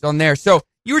post on there. So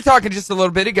you were talking just a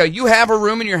little bit ago. You have a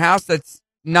room in your house that's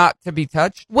not to be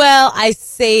touched? Well, I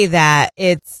say that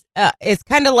it's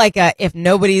kind of like if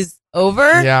nobody's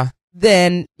over,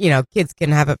 then, kids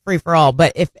can have it free for all.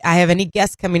 But if I have any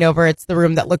guests coming over, it's the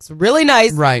room that looks really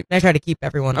nice. Right. And I try to keep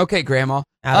everyone. Okay, Grandma.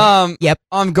 Yep.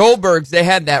 On Goldberg's, they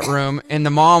had that room, and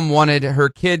the mom wanted her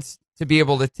kids to be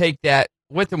able to take that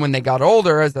with them when they got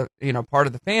older as a part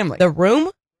of the family. The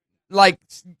room? Like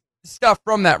stuff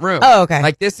from that room. Oh, okay.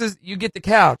 Like you get the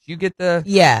couch, you get the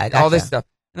gotcha. all this stuff.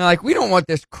 And they're like, we don't want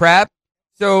this crap.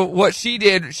 So what she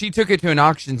did, she took it to an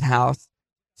auction house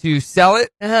to sell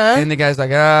it. Uh-huh. And the guy's like,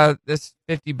 this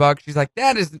 $50. She's like,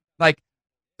 that is like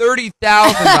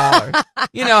 $30,000.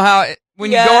 You know how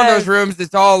when you go in those rooms,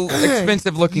 it's all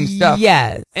expensive looking stuff.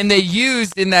 Yes. And they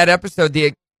used in that episode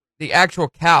the actual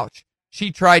couch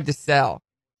she tried to sell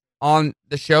on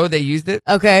the show. They used it.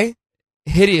 Okay.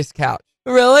 Hideous couch.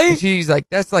 Really? And she's like,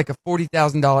 that's like a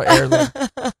 $40,000 heirloom.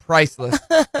 Priceless.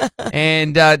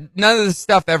 And none of the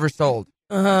stuff ever sold.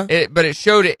 Uh-huh. But it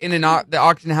showed it in the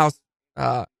auction house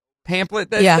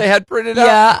pamphlet that they had printed out.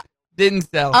 Yeah. Didn't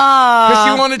sell. Because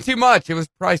she wanted too much. It was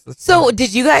priceless. So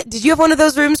did you have one of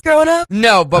those rooms growing up?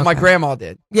 No, but my grandma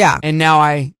did. Yeah. And now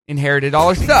I inherited all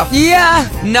her stuff. Yeah.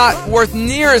 Not worth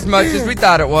near as much as we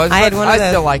thought it was. I had one of those. I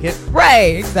still like it.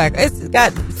 Right, exactly. It's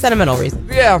got sentimental reasons.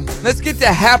 Yeah. Let's get to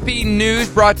happy news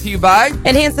brought to you by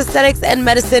Enhanced Aesthetics and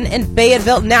Medicine in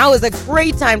Fayetteville. Now is a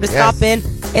great time to stop in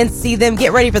and see them.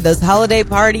 Get ready for those holiday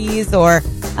parties, or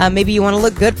maybe you want to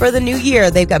look good for the new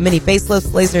year. They've got many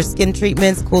facelifts, laser skin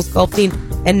treatments, cool sculpting,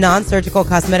 and non-surgical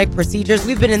cosmetic procedures.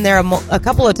 We've been in there a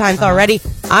couple of times already.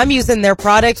 I'm using their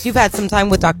products. You've had some time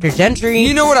with Dr. Gentry.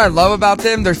 You know what I love about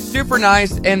them? They're super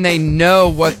nice and they know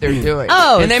what they're doing.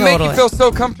 Oh, and they make you feel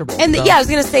so comfortable. And I was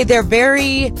going to say they're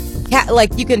very,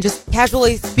 like you can just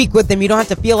casually speak with them. You don't have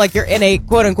to feel like you're in a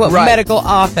quote-unquote medical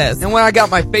office. And when I got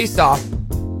my face off,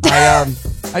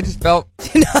 I just felt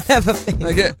did not have a face.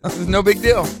 Like it was no big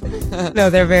deal. No,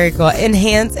 they're very cool.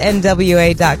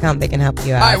 EnhanceNWA.com. They can help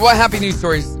you out. All right, what happy news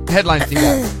stories, headlines do you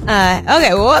got?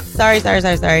 Okay, whoops. Sorry.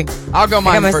 I'll go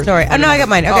mine I got my first. story. Oh, no, I got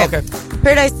mine. Okay. Oh, okay.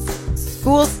 Paradise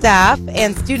school staff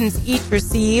and students each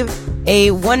receive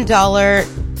a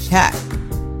 $1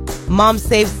 check. Mom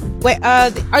saves... Wait,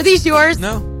 are these yours?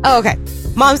 No. Oh, okay.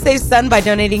 Mom saves son by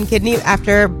donating kidney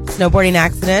after snowboarding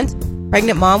accident.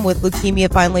 Pregnant mom with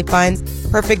leukemia finally finds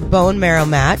perfect bone marrow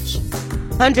match.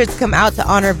 Hundreds come out to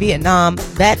honor Vietnam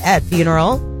vet at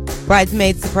funeral.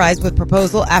 Bridesmaid surprised with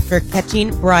proposal after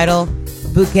catching bridal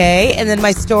bouquet. And then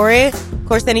my story, of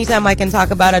course, anytime I can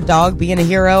talk about a dog being a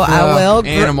hero, I will.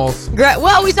 Animals.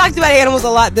 Well, we talked about animals a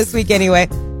lot this week anyway.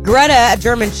 Greta, a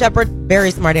German Shepherd,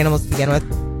 very smart animals to begin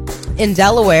with, in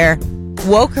Delaware,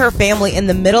 woke her family in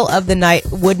the middle of the night,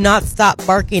 would not stop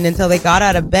barking until they got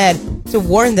out of bed to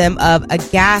warn them of a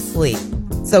gas leak.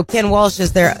 So Ken Walsh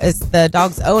is the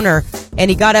dog's owner, and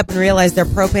he got up and realized their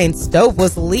propane stove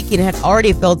was leaking, had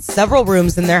already filled several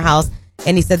rooms in their house,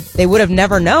 and he said they would have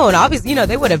never known. Obviously,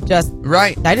 they would have just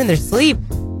died in their sleep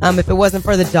if it wasn't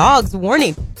for the dog's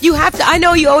warning. You have to, I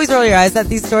know you always roll your eyes at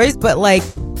these stories, but like,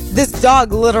 this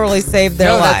dog literally saved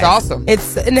their life. That's awesome.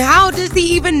 And how does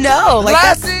he even know? Like,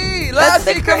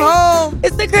 Lassie, come home.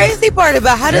 It's the crazy part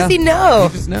about how does he know?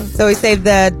 He just knows. So he saved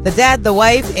the dad, the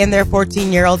wife, and their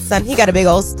 14-year-old son. He got a big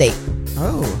old steak.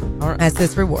 Oh, all right. As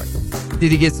his reward.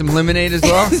 Did he get some lemonade as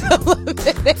well?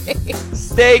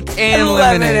 Steak and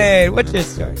lemonade. What's your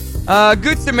story?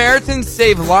 Good Samaritans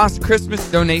save lost Christmas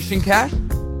donation cash.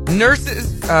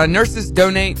 Nurses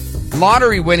donate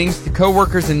lottery winnings to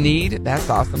coworkers in need. That's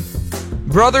awesome.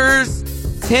 Brothers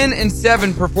 10 and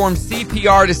 7 perform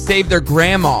CPR to save their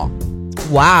grandma.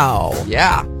 Wow.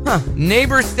 Yeah.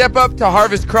 Neighbors step up to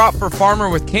harvest crop for farmer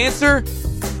with cancer.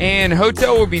 And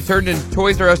hotel will be turned into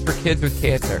Toys R Us for kids with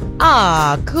cancer.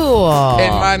 Ah, cool.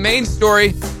 And my main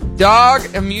story, dog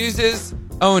amuses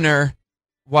owner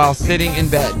while sitting in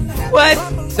bed. What?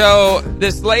 So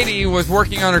this lady was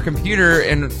working on her computer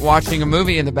and watching a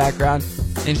movie in the background,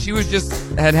 and she was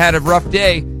had a rough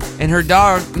day, and her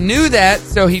dog knew that,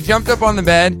 so he jumped up on the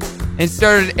bed and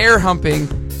started air humping.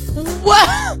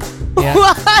 What? Yeah.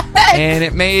 What? And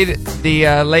it made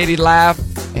the lady laugh,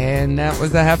 and that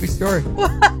was a happy story.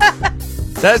 What?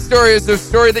 That story is the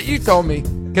story that you told me,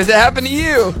 because it happened to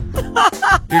you.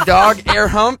 Your dog air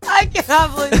humped. I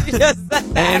cannot believe you just said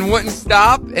that. And wouldn't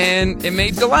stop, and it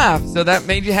made you laugh. So that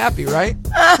made you happy, right?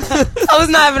 I was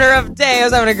not having a rough day. I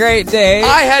was having a great day.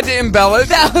 I had to embellish.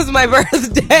 That was my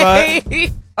birthday.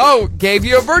 Gave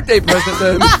you a birthday present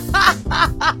then.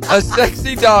 A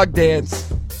sexy dog dance.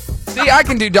 See, I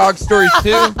can do dog stories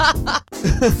too.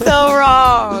 So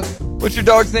wrong. What's your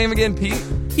dog's name again, Pete?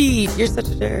 Pete, you're such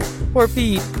a jerk. Poor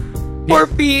Pete. Poor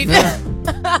Pete. Yeah.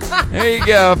 There you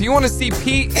go. If you want to see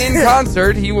Pete in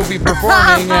concert, he will be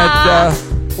performing at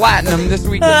Platinum this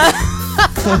weekend.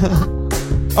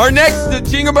 Our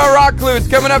next Jingle Bell Rock Clue is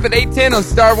coming up at 8:10 on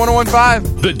Star 101.5.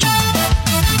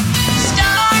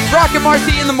 Rock and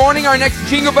Marci in the morning. Our next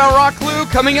Jingle Bell Rock Clue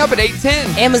coming up at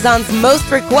 8:10. Amazon's most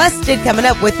requested coming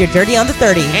up with your Dirty on the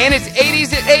 30. And it's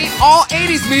 80s at 8. All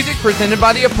 80s music presented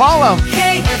by the Apollo.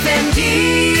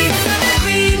 KFMD,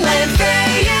 Greenland,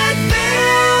 Fayetteville.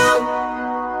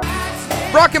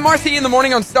 Brock and Marci in the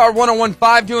morning on Star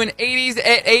 101.5 doing 80s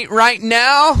at 8 right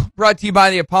now. Brought to you by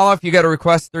the Apollo. If you got a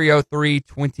request,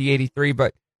 303-2083.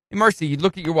 But, hey, Marci, you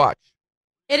look at your watch.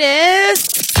 It is.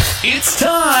 It's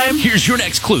time. Here's your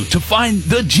next clue to find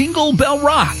the Jingle Bell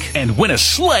Rock and win a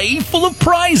sleigh full of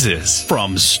prizes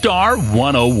from Star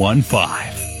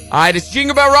 101.5. All right, it's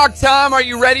Jingle Bell Rock time. Are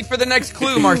you ready for the next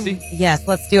clue, Marci? Yes,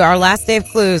 let's do our last day of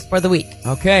clues for the week.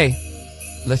 Okay.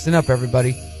 Listen up,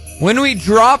 everybody. When we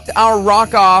dropped our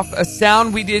rock off, a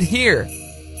sound we did hear.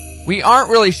 We aren't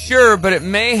really sure, but it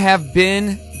may have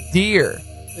been deer.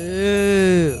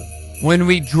 Ooh. When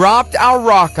we dropped our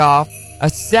rock off,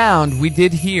 a sound we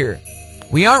did hear.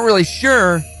 We aren't really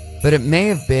sure, but it may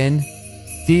have been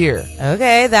deer.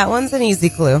 Okay, that one's an easy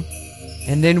clue.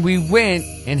 And then we went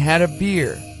and had a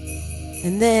beer.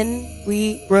 And then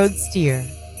we rode steer.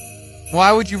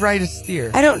 Why would you ride a steer?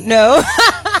 I don't know.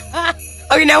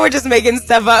 Okay, now we're just making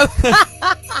stuff up.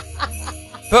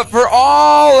 But for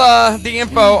all the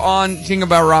info on Jingle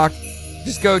Bell Rock,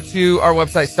 just go to our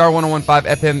website,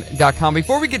 star1015fm.com.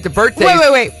 Before we get to birthdays...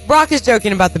 Wait. Brock is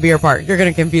joking about the beer part. You're going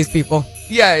to confuse people.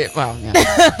 Yeah, well,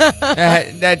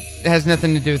 yeah. That has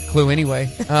nothing to do with Clue anyway.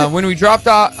 When we dropped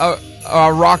a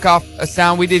rock off a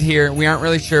sound we did hear, we aren't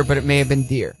really sure, but it may have been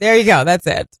deer. There you go. That's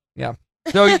it. Yeah.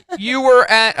 So you were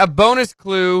at a bonus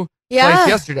Clue place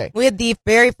yesterday. We had the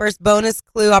very first bonus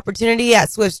clue opportunity at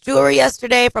Swift's Jewelry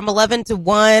yesterday from 11 to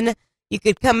 1. You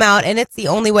could come out, and it's the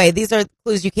only way. These are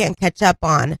clues you can't catch up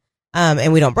on,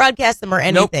 and we don't broadcast them or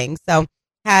anything. Nope. So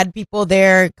had people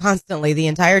there constantly the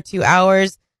entire 2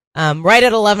 hours, right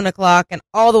at 11 o'clock and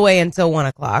all the way until 1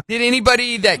 o'clock. Did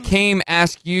anybody that came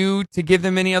ask you to give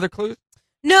them any other clues?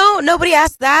 No, nobody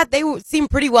asked that. They seemed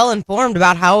pretty well informed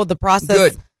about how the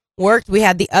process worked. We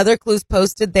had the other clues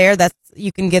posted there.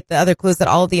 You can get the other clues at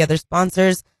all of the other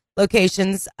sponsors'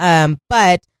 locations.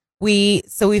 But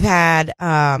we've had,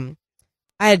 I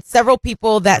had several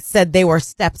people that said they were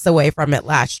steps away from it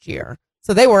last year.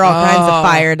 So they were all kinds of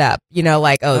fired up,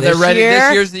 they're ready.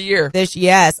 This year's the year.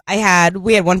 Yes.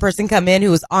 We had one person come in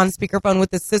who was on speakerphone with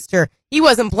his sister. He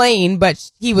wasn't playing, but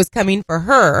he was coming for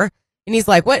her. And he's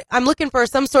like, what? I'm looking for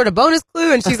some sort of bonus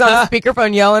clue. And she's on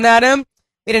speakerphone yelling at him.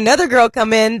 We had another girl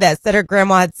come in that said her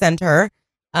grandma had sent her.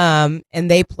 And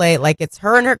they play it's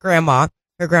her and her grandma's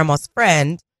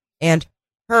friend, and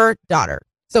her daughter.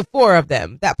 So 4 of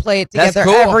them that play it together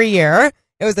every year.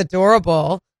 It was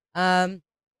adorable.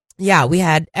 We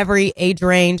had every age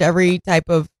range, every type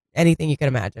of anything you can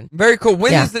imagine. Very cool.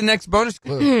 When is the next bonus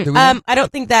clue? Do we know? I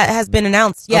don't think that has been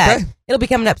announced yet. Okay. It'll be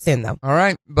coming up soon, though. All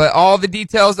right. But all the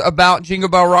details about Jingle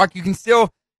Bell Rock, you can still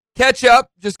catch up.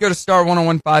 Just go to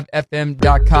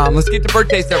star1015fm.com. Let's get to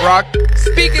birthdays that rock.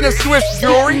 Speaking of Swift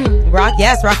Jewelry.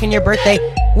 Rocking your birthday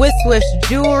with Swift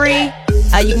Jewelry.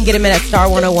 You can get them in at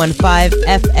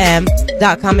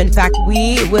star1015fm.com. In fact,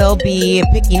 we will be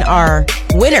picking our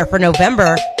winner for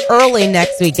November early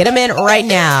next week. Get them in right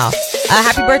now.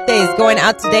 Happy birthdays going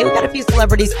out today. We got a few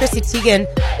celebrities. Chrissy Teigen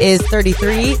is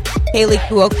 33. Haley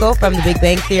Cuoco from The Big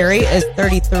Bang Theory is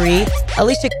 33.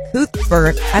 Alicia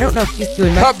Cuthbert, I don't know if she's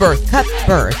doing much.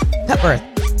 Cuthbert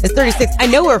is 36. I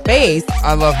know her face.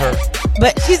 I love her.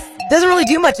 But she doesn't really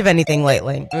do much of anything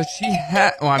lately. She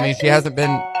hasn't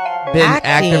been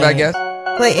active, I guess.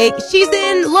 She's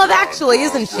in Love Actually,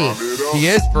 isn't she? She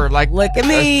is for look at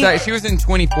me. She was in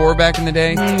 24 back in the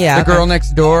day. Yeah. The Girl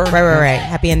Next Door. Right.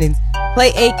 Happy endings.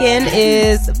 Clay Aiken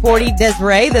is 40.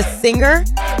 Desiree, the singer,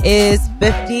 is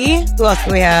 50. Who else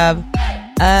do we have?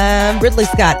 Ridley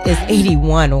Scott is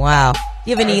 81. Wow. Do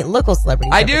you have any local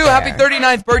celebrities? I do. Happy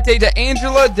 39th birthday to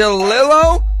Angela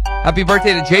DeLillo. Happy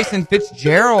birthday to Jason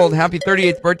Fitzgerald. Happy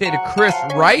 38th birthday to Chris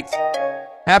Wright.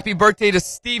 Happy birthday to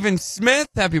Stephen Smith.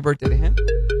 Happy birthday to him.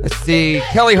 Let's see.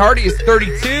 Kelly Hardy is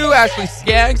 32. Ashley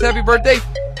Skaggs. Happy birthday.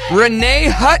 Renee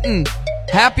Hutton.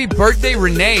 Happy birthday,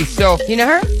 Renee. So, do you know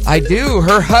her? I do.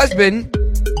 Her husband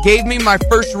gave me my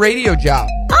first radio job.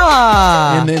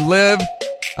 And they live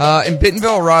in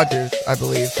Bentonville, Rogers, I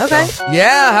believe. Okay. So,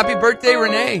 yeah, happy birthday,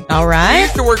 Renee. All right. She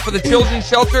used to work for the Children's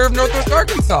Shelter of Northwest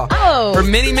Arkansas. For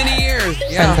many, many years.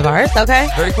 Yeah. Friends of ours. Okay.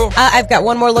 Very cool. I've got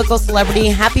one more local celebrity.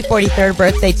 Happy 43rd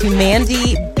birthday to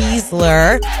Mandy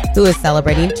Beasler, who is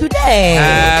celebrating today.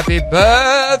 Happy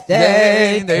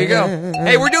birthday. There you go.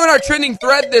 Hey, we're doing our trending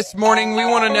thread this morning. We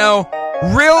want to know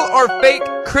real or fake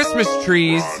Christmas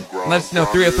trees. Let us know,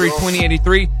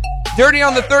 303-2083. Dirty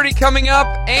on the 30 coming up,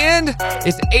 and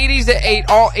it's 80s at 8,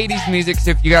 all 80s music.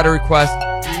 So if you got a request,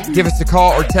 give us a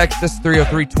call or text us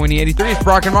 303-2083. It's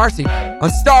Brock and Marci on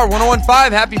Star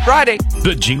 101.5. Happy Friday.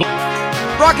 The Jingle.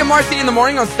 Brock and Marci in the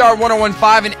morning on Star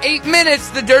 101.5. In 8 minutes,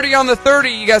 the Dirty on the 30.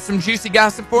 You got some juicy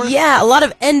gossip for us? Yeah, a lot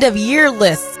of end of year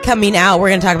lists coming out. We're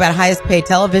going to talk about highest paid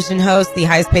television hosts, the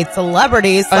highest paid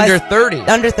celebrities. Under 30.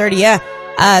 Under 30, yeah.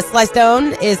 Sly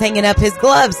Stone is hanging up his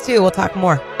gloves, too. We'll talk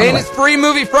more. And it's Free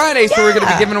Movie Friday, so we're going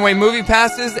to be giving away movie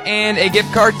passes and a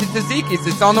gift card to Tzatziki's.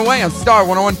 It's on the way on Star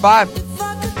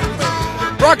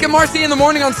 101.5. Brock and Marci in the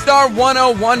morning on Star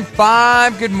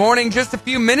 101.5. Good morning. Just a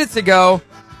few minutes ago,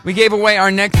 we gave away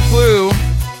our next clue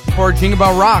for Jingle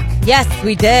Bell Rock. Yes,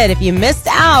 we did. If you missed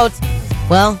out,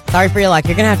 well, sorry for your luck.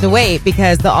 You're going to have to wait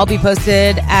because they'll all be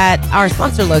posted at our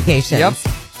sponsor locations. Yep.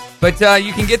 But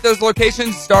you can get those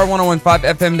locations,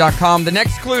 star1015fm.com. The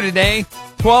next clue today,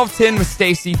 1210 with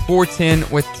Stacy,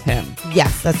 410 with Tim.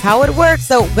 Yes, that's how it works.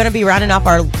 So we're going to be rounding off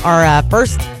our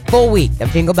first full week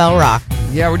of Jingle Bell Rock.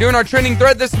 Yeah, we're doing our trending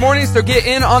thread this morning, so get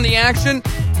in on the action.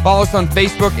 Follow us on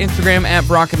Facebook, Instagram, at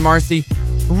Brock and Marci.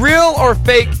 Real or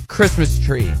fake Christmas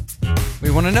tree?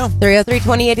 We want to know.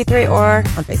 303-2083 or on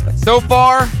Facebook. So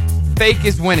far, fake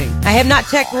is winning. I have not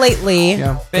checked lately.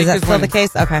 Yeah, fake is that is still winning. the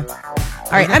case? Okay.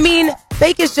 All right. I mean,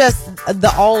 fake is just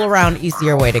the all-around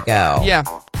easier way to go. Yeah.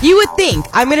 You would think.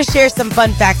 I'm going to share some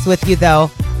fun facts with you, though,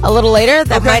 a little later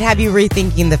that might have you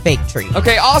rethinking the fake tree.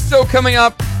 Okay, also coming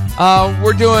up,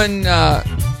 we're doing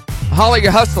Holly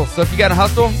Your Hustle. So if you got a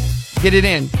hustle, get it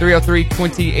in.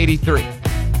 303-2083.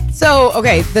 So,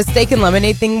 okay, the steak and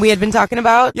lemonade thing we had been talking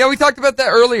about. Yeah, we talked about that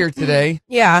earlier today.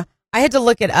 Yeah. I had to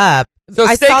look it up. So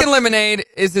Steak and Lemonade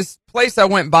is this place I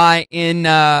went by in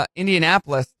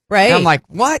Indianapolis. Right. And I'm like,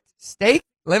 what? Steak?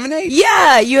 Lemonade?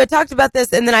 Yeah, you had talked about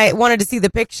this, and then I wanted to see the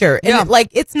picture. And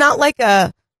it's not like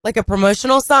a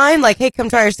promotional sign, like, hey, come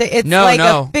try our steak. It's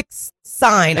a fixed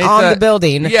sign on the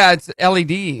building. Yeah, it's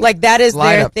LED. Like, that is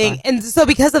their up thing. sign. And so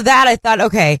because of that, I thought,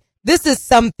 okay, this is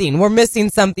something. We're missing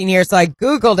something here. So I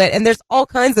Googled it, and there's all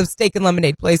kinds of steak and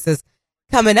lemonade places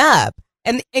coming up,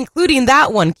 and including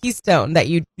that one, Keystone, that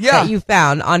you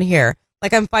found on here.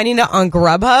 Like, I'm finding it on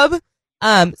Grubhub.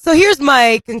 So here's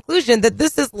my conclusion, that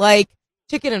this is like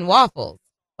chicken and waffles.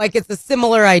 Like, it's a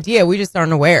similar idea. We just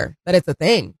aren't aware that it's a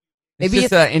thing. Maybe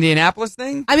it's an Indianapolis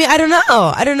thing? I mean, I don't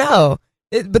know.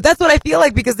 But that's what I feel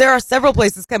like, because there are several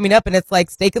places coming up, and it's like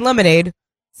steak and lemonade.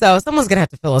 So someone's going to have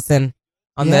to fill us in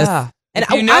on this. And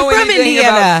if you know I'm from anything Indiana.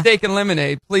 about steak and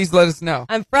lemonade, please let us know.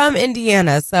 I'm from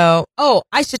Indiana, so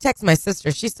I should text my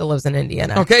sister. She still lives in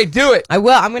Indiana. Okay, do it. I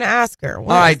will. I'm going to ask her. All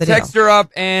right, text her up,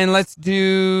 and let's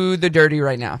do the dirty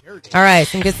right now. All right,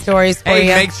 some good stories for you.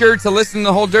 Hey, make sure to listen to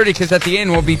the whole dirty, because at the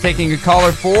end we'll be taking a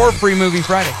caller for Free Movie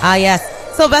Friday. Yes.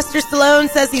 Sylvester Stallone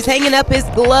says he's hanging up his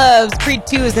gloves. Creed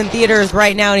 2 is in theaters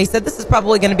right now, and he said this is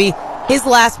probably going to be his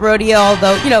last rodeo,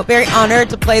 although, very honored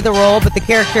to play the role, but the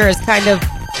character is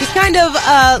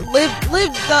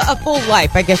lived a full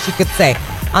life, I guess you could say,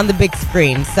 on the big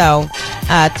screen. So,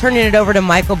 turning it over to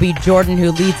Michael B. Jordan,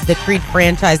 who leads the Creed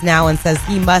franchise now, and says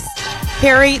he must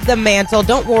carry the mantle.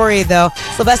 Don't worry, though.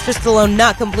 Sylvester Stallone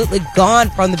not completely gone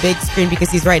from the big screen,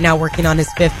 because he's right now working on his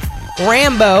 5th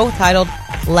Rambo, titled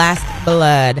Last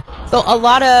Blood. So a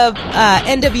lot of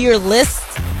end-of-year lists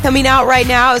coming out right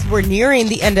now as we're nearing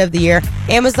the end of the year.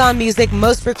 Amazon Music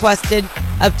most requested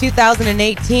of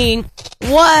 2018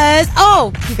 was,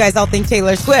 you guys all think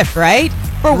Taylor Swift, right?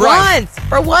 For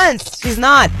once, she's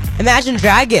not. Imagine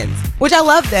Dragons, which I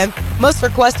love them. Most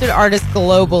requested artist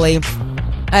globally.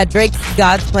 Drake's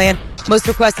God's Plan, most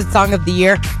requested song of the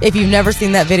year. If you've never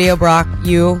seen that video, Brock,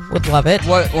 you would love it.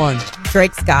 What one?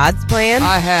 Drake's God's Plan.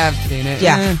 I have seen it.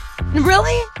 Yeah.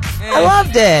 Really? I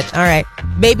loved it. All right.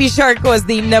 Baby Shark was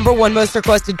the #1 most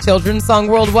requested children's song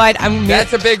worldwide.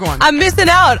 That's a big one. I'm missing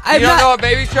out. You don't know a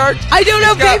Baby Shark? I don't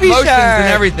know Baby Shark. Motions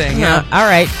and everything. Yeah. All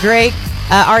right. Drake,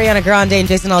 Ariana Grande, and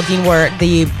Jason Aldean were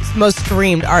the most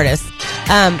streamed artists.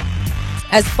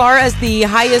 As far as the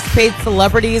highest paid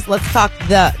celebrities, let's talk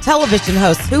the television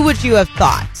hosts. Who would you have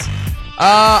thought?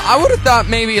 I would have thought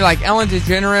maybe like Ellen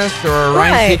DeGeneres or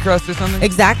Ryan Seacrest or something.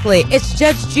 Exactly. It's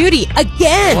Judge Judy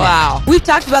again. Wow. We've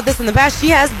talked about this in the past. She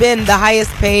has been the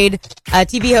highest paid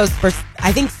TV host for,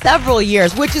 I think, several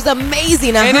years, which is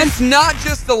amazing. And it's not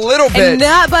just a little bit. And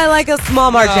not by like a small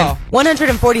margin. No.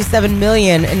 $147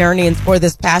 million in earnings for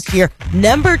this past year.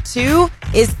 Number 2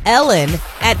 is Ellen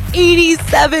at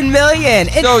 $87 million.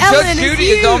 And so Ellen Judge Judy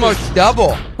is is almost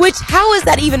double. Which, how is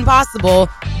that even possible?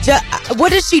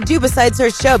 What does she do besides her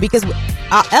show? Because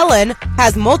Ellen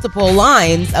has multiple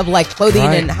lines of like clothing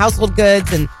and household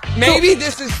goods, and maybe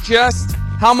this is just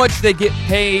how much they get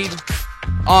paid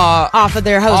off of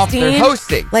their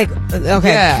hosting. Like,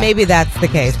 okay, maybe that's the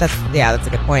case. That's a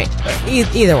good point.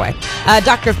 Either way,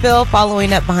 Dr. Phil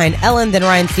following up behind Ellen, then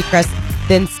Ryan Seacrest,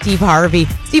 then Steve Harvey.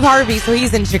 So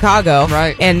he's in Chicago.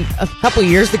 Right. And a couple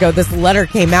years ago, this letter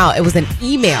came out. It was an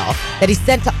email that he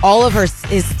sent to all of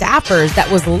his staffers that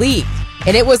was leaked.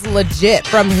 And it was legit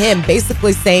from him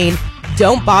basically saying,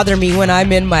 don't bother me when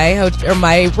I'm in my hotel or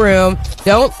my room.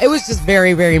 It was just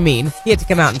very, very mean. He had to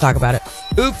come out and talk about it.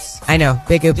 Oops. I know.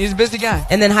 Big oops. He's a busy guy.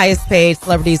 And then highest paid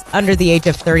celebrities under the age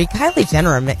of 30. Kylie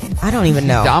Jenner, I don't even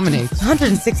know. Dominates.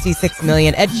 166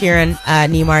 million. Ed Sheeran,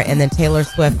 Neymar, and then Taylor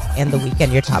Swift and The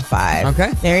Weeknd, your top 5.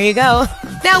 Okay. There you go.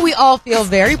 Now we all feel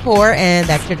very poor, and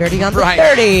that's your Dirty on the 30.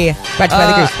 Brought to you by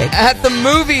the Goose Pig. At the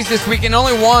movies this weekend,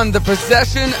 only one, The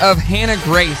Possession of Hannah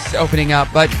Grace, opening up,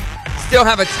 but still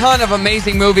have a ton of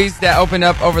amazing movies that open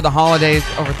up over the holidays,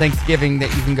 over Thanksgiving, that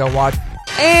you can go watch.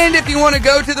 And if you want to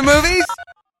go to the movies,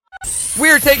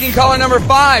 we're taking caller number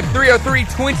 5,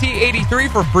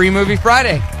 303-2083 for Free Movie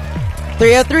Friday.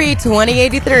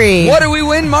 303-2083. What do we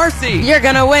win, Marci? You're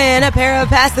going to win a pair of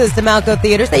passes to Malco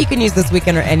Theaters that you can use this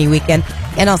weekend or any weekend.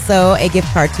 And also a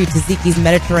gift card to Taziki's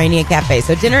Mediterranean Cafe.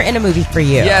 So dinner and a movie for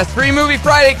you. Yes, Free Movie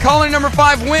Friday. Caller number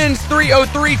 5 wins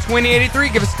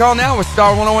 303-2083. Give us a call now with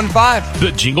Star 1015.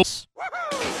 The jingles.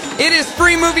 It is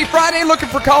Free Movie Friday. Looking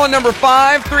for caller number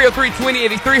 5,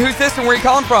 303-2083. Who's this and where are you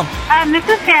calling from? This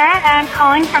is Sarah. I'm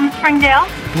calling from Springdale.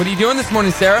 What are you doing this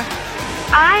morning, Sarah?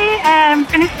 I am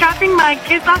finished dropping my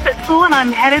kids off at school, and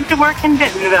I'm headed to work in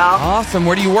Bentonville. Awesome.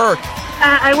 Where do you work?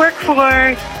 I work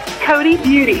for Cody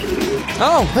Beauty.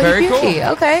 Oh, Cody very Beauty. cool.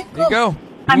 Okay. There you go.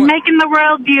 I'm making the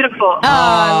world beautiful. Oh,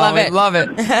 I love it. Love it.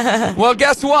 Well,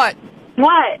 guess what?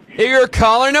 What? You're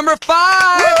caller number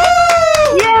 5.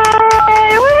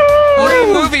 Yay! Woo!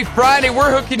 Free Movie Friday.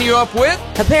 We're hooking you up with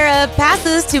A pair of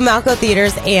passes to Malco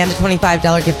Theaters and a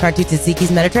 $25 gift card to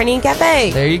Taziki's Mediterranean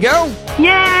Cafe. There you go.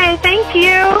 Yay! Thank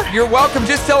you. You're welcome.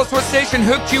 Just tell us what station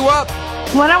hooked you up.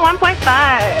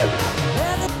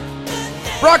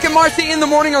 101.5. Brock and Marci in the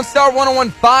morning on Star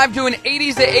 1015 doing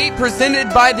 80s at 8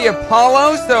 presented by the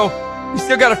Apollo. So you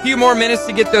still got a few more minutes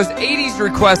to get those 80s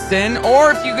requests in.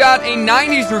 Or if you got a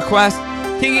 90s request,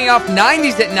 kicking off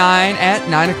 90s at 9 at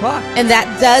 9 o'clock. And that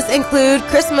does include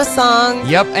Christmas songs.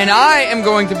 Yep, and I am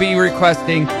going to be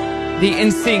requesting the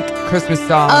NSYNC Christmas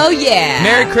song. Oh, yeah.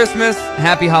 Merry Christmas,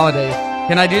 Happy Holidays.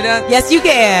 Can I do that? Yes, you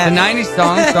can. The 90s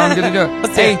song, so I'm going to do it.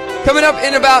 Let's do Hey, coming up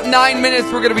in about 9 minutes,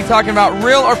 we're going to be talking about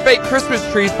real or fake Christmas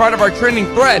trees, part of our trending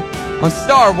thread on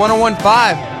Star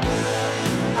 1015.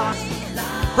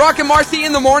 Brock and Marci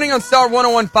in the morning on Star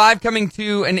 1015, coming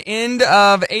to an end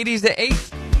of 80s at 8,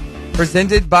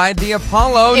 presented by the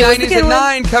Apollo. It was a 90s good at one.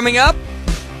 9 coming up.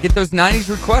 Get those 90s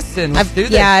requests in. Let's do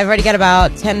this. Yeah, I've already got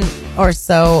about 10 or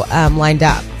so lined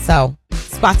up. So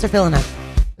spots are filling up.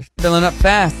 Filling up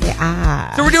fast.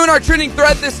 Yeah. So we're doing our trending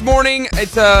thread this morning.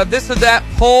 It's a this or that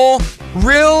poll.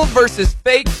 Real versus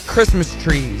fake Christmas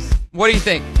trees. What do you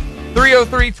think?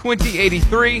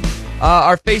 303-2083.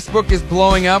 Our Facebook is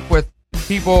blowing up with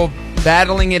people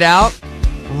battling it out.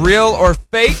 Real or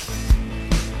fake?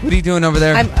 What are you doing over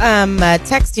there? I'm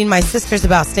texting my sisters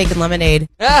about steak and lemonade.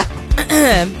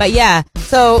 But yeah,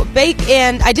 so fake,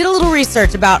 and I did a little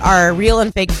research about our real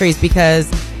and fake trees because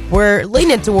we're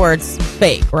leaning towards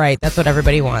fake, right? That's what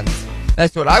everybody wants.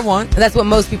 That's what I want. That's what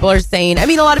most people are saying. I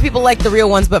mean, a lot of people like the real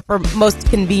ones, but for most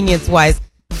convenience-wise,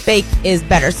 fake is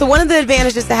better. So one of the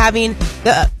advantages to having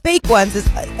the fake ones is,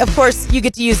 of course, you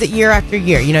get to use it year after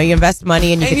year. You know, you invest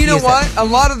money and you get to you know use what? it. A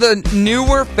lot of the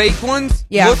newer fake ones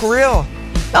look real.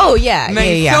 Oh, yeah. I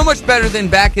mean, yeah. so much better than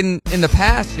back in the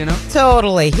past, you know?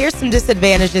 Totally. Here's some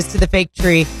disadvantages to the fake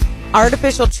tree.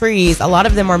 Artificial trees, a lot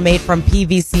of them are made from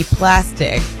PVC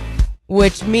plastic,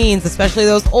 which means, especially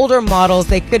those older models,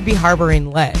 they could be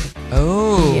harboring lead.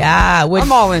 Oh. Yeah. Which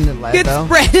I'm all into lead, could though.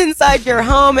 spread inside your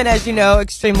home and, as you know,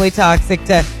 extremely toxic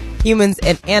to humans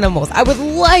and animals. I would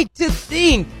like to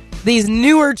think these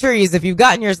newer trees, if you've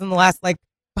gotten yours in the last,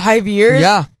 5 years,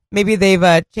 maybe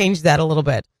they've changed that a little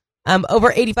bit.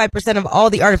 Over 85% of all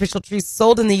the artificial trees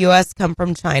sold in the U.S. come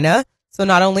from China. So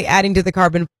not only adding to the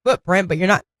carbon footprint, but you're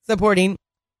not supporting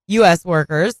U.S.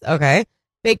 workers. Okay.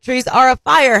 Fake trees are a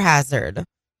fire hazard.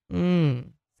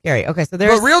 Scary. Okay. So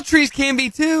there's. But real trees can be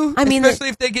too. I mean, especially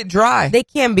if they get dry. They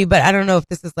can be, but I don't know if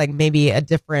this is maybe a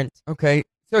different. Okay.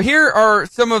 So here are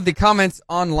some of the comments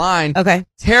online. Okay.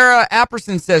 Tara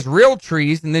Apperson says real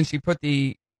trees, and then she put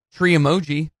the tree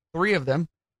emoji, 3 of them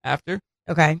after.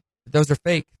 Okay. But those are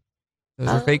fake. Those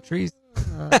are fake trees.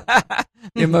 The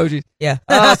emojis. Yeah.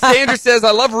 Sandra says, I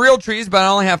love real trees, but I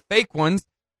only have fake ones.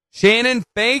 Shannon,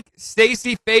 fake.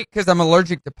 Stacy, fake because I'm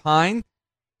allergic to pine.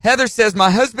 Heather says,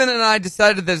 my husband and I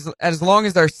decided that as long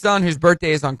as our son, whose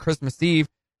birthday is on Christmas Eve,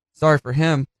 sorry for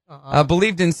him,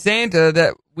 believed in Santa,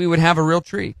 that we would have a real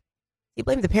tree. You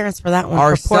blame the parents for that one.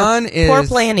 Our for poor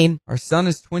planning. Our son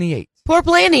is 28. Poor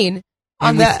planning.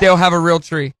 And we still have a real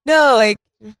tree. No,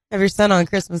 have your son on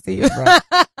Christmas Eve. Right.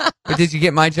 But did you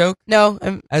get my joke? No.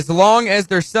 As long as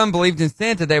their son believed in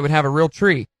Santa, they would have a real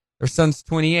tree. Their son's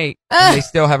 28, and they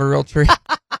still have a real tree.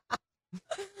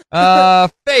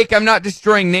 Fake. I'm not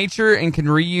destroying nature and can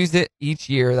reuse it each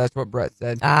year. That's what Brett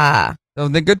said. So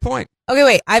the good point. Okay,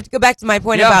 wait. I have to go back to my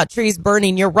point about trees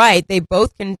burning. You're right. They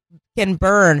both can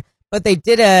burn, but they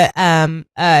did an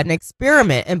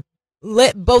experiment and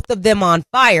lit both of them on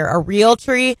fire. A real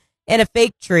tree and a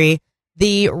fake tree.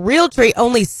 The real tree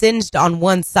only singed on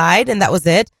one side, and that was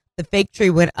it. The fake tree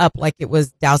went up like it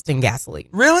was doused in gasoline.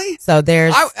 Really? So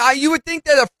there's... you would think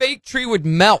that a fake tree would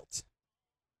melt.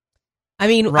 I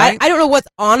mean, right? I don't know what's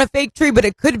on a fake tree, but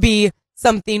it could be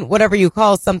something, whatever you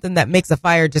call something that makes a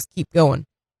fire just keep going.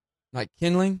 Like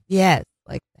kindling? Yes,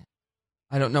 like that.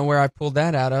 I don't know where I pulled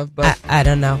that out of, but... I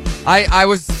don't know. I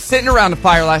was sitting around a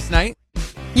fire last night.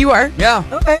 You are? Yeah.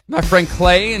 Okay. My friend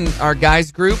Clay and our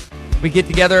guys group, we get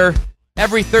together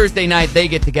every Thursday night. They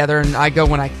get together, and I go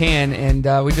when I can,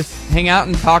 and we just hang out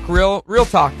and talk real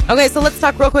talk. Okay, so let's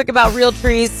talk real quick about real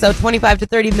trees. So 25 to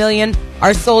 30 million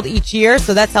are sold each year,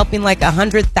 so that's helping like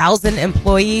 100,000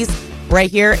 employees right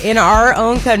here in our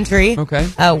own country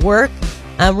work.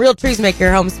 Real trees make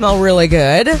your home smell really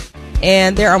good,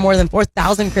 and there are more than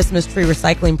 4,000 Christmas tree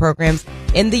recycling programs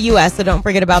in the U.S., so don't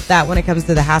forget about that when it comes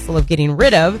to the hassle of getting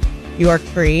rid of your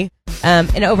tree.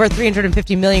 And over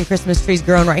 350 million Christmas trees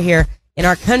grown right here in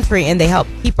our country, and they help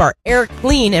keep our air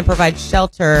clean and provide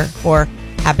shelter for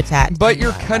habitat. But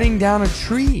you're cutting down a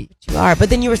tree. You are, but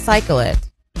then you recycle it.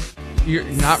 You're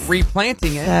not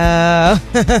replanting it.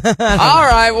 All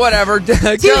right, whatever.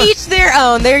 To each their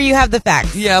own. There you have the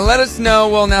facts. Yeah, let us know.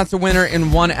 We'll announce a winner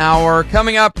in 1 hour.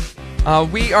 Coming up,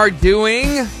 we are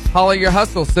doing Holla Your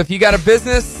Hustle. So if you got a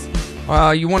business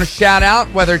you want to shout out,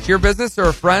 whether it's your business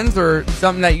or friends or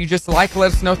something that you just like,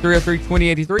 let us know,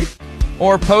 303-2083.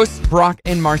 Or post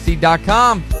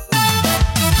brockandmarcy.com.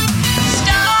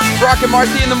 Brock and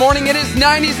Marcy in the morning. It is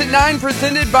 90s at 9,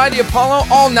 presented by the Apollo.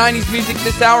 All 90s music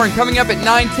this hour. And coming up at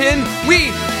 9:10,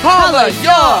 we Holla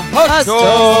Your Hustle.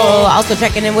 Also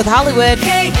checking in with Hollywood.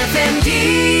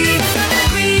 KFMD,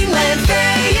 Greenland,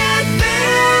 Fayetteville.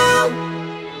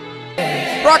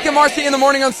 Brock and Marcy in the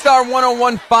morning on Star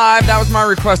 101.5. That was my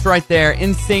request right there.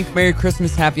 In sync. Merry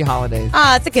Christmas. Happy holidays.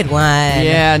 It's a good one.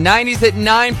 Yeah, 90s at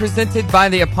 9, presented by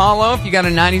the Apollo. If you got a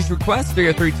 90s request,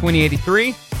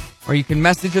 303-2083. Or you can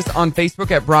message us on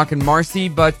Facebook at Brock and Marcy.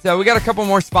 But we got a couple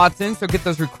more spots in, so get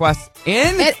those requests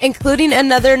in. And including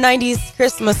another 90s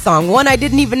Christmas song. One I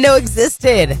didn't even know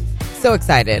existed. So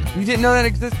excited. You didn't know that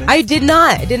existed? I did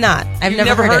not. I've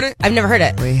never heard it. I've never heard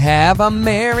it. We have a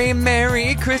Merry,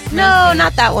 Merry Christmas. No,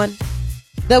 not that one.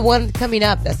 The one coming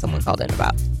up that someone called in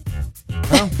about.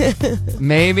 Oh,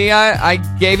 maybe I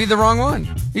gave you the wrong one.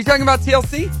 You talking about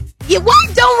TLC? Yeah,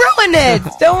 what? Don't ruin it.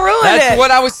 Don't ruin it. That's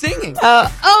what I was singing.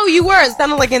 You were. It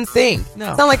sounded like NSYNC. No.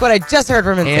 Sounded like what I just heard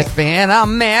from NSYNC. It's been a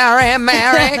Merry,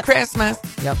 Merry Christmas.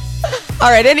 Yep.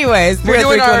 All right, anyways, we're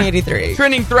doing our 2083.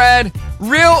 Trending thread,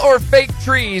 real or fake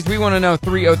trees? We want to know,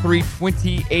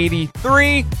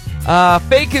 303-2083.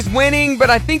 Fake is winning,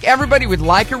 but I think everybody would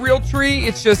like a real tree.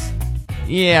 It's just,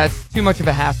 it's too much of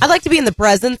a hassle. I'd like to be in the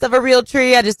presence of a real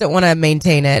tree. I just don't want to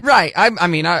maintain it. Right. I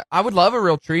mean, I would love a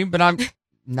real tree, but I'm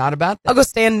not about that. I'll go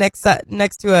stand next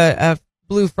to a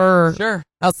blue fir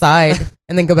outside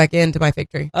and then go back into my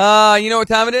fig tree. You know what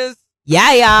time it is?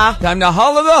 Yeah. Time to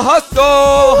holla the hustle.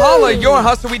 Holla your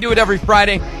hustle. We do it every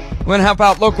Friday. We want to help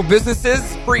out local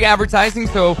businesses, free advertising.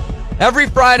 So every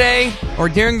Friday or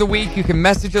during the week, you can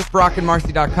message us,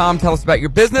 brockandmarcy.com. Tell us about your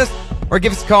business or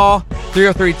give us a call,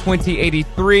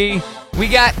 303-2083. We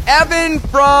got Evan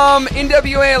from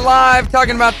NWA Live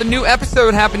talking about the new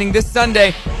episode happening this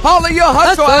Sunday. Holla your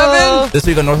hustle, Evan! This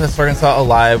week on Northwest Arkansas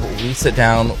Alive, we sit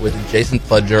down with Jason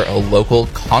Pludger, a local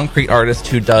concrete artist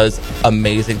who does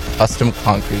amazing custom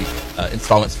concrete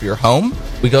installments for your home.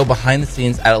 We go behind the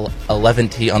scenes at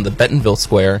 11T on the Bentonville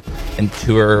Square and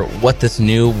tour what this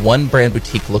new one-brand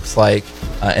boutique looks like,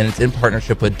 and it's in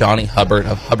partnership with Donnie Hubbard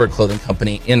of Hubbard Clothing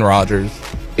Company in Rogers.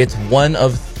 It's one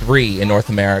of 3 in North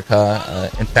America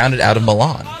and founded out of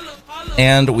Milan.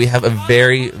 And we have a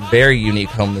very, very unique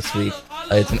home this week.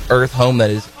 It's an earth home that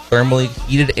is thermally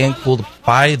heated and cooled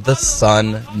by the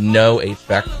sun, no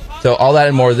HVAC. So all that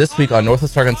and more this week on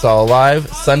Northwest Arkansas Live,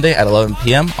 Sunday at 11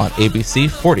 p.m. on ABC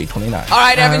 4029. All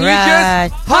right, Evan, you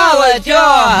just holla your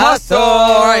hustle.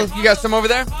 All right, you got some over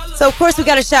there? So, of course, we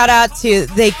got a shout out to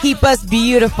They Keep Us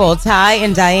Beautiful, Ty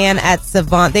and Diane at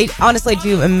Savant. They honestly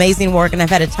do amazing work, and I've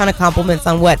had a ton of compliments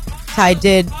on what Ty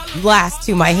did last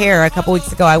to my hair. A couple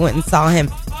weeks ago, I went and saw him.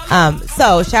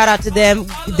 So, shout out to them.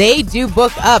 They do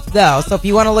book up, though. So, if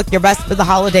you want to look your best for the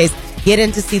holidays, get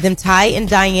in to see them. Ty and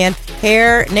Diane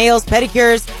hair, nails,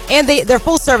 pedicures, and they're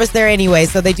full service there anyway,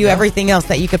 so they do everything else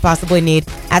that you could possibly need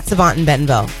at Savant in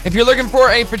Bentonville. If you're looking for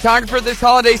a photographer this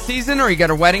holiday season or you got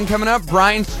a wedding coming up,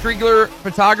 Brian Striegler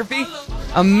Photography.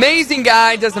 Amazing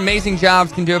guy, does amazing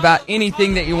jobs, can do about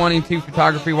anything that you want him to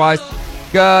photography-wise.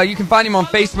 You can find him on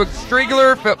Facebook,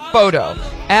 Striegler Photo,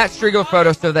 at Striegler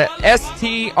Photo, so that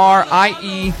STRIEGLER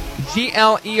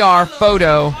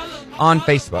Photo on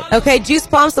Facebook. Okay, Juice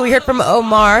Palm, so we heard from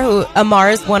Omar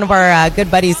is one of our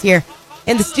good buddies here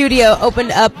in the studio,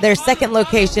 opened up their second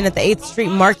location at the 8th Street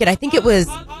Market. I think it was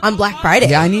on Black Friday.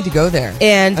 Yeah, I need to go there.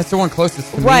 And that's the one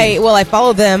closest to me. Right. Well, I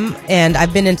follow them, and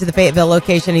I've been into the Fayetteville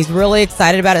location. He's really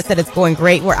excited about it, said it's going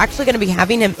great. We're actually going to be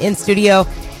having him in studio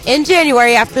in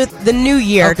January after the new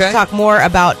year to talk more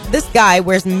about this guy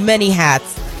wears many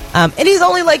hats. And he's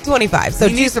only like 25. So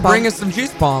he needs to bring us some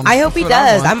Juice Palms. I hope he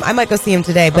does. I might go see him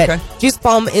today. But Juice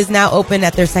Palm is now open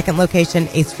at their second location,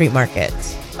 8th Street Market.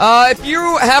 If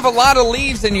you have a lot of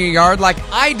leaves in your yard, like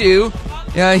I do,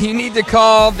 you need to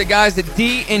call the guys at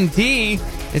D&D.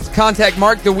 It's contact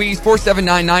Mark DeWeese,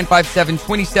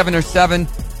 479-957-2707.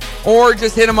 Or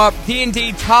just hit them up,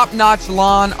 D&D Top Notch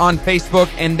Lawn on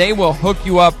Facebook, and they will hook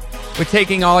you up with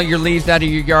taking all your leaves out of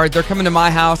your yard. They're coming to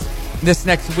my house this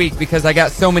next week because I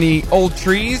got so many old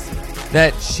trees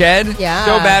that shed so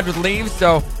bad with leaves,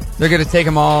 so they're going to take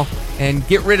them all and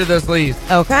get rid of those leaves.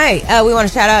 Okay. We want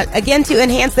to shout out again to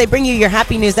Enhance. They bring you your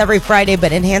happy news every Friday,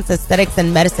 but Enhance Aesthetics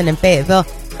and Medicine in Fayetteville,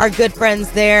 our good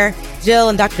friends there, Jill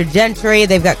and Dr. Gentry.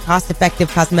 They've got cost-effective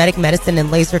cosmetic medicine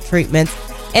and laser treatments.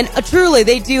 And truly,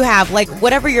 they do have, like,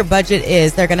 whatever your budget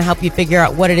is, they're going to help you figure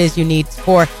out what it is you need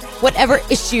for whatever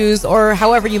issues or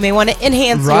however you may want to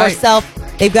enhance yourself.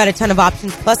 They've got a ton of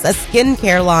options, plus a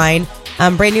skincare line.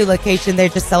 Brand new location. They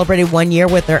just celebrated 1 year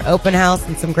with their open house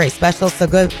and some great specials. So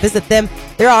go visit them.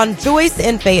 They're on Joyce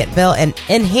in Fayetteville and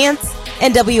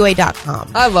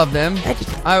EnhanceNWA.com. I love them.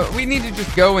 We need to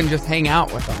just go and just hang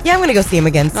out with them. Yeah, I'm going to go see them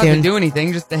again soon. Not to do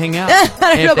anything, just to hang out. I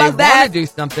don't know about that. If they want to do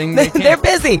something, they They're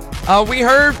busy. We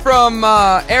heard from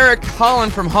Eric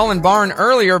Holland from Holland Barn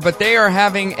earlier, but they are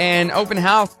having an open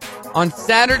house on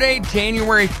Saturday,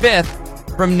 January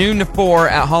 5th from noon to 4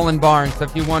 at Holland Barn. So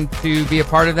if you want to be a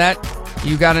part of that,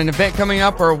 you got an event coming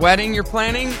up or a wedding you're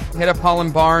planning, hit up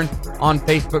Holland Barn on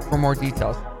Facebook for more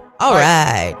details. All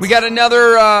right. We got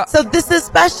another... So this is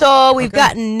special. We've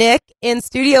got Nick in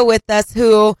studio with us,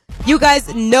 who you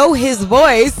guys know his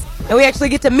voice. And we actually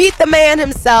get to meet the man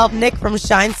himself, Nick from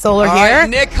Shine Solar All here. right,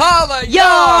 Nick, holla, yo,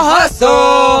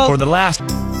 hustle. For the last...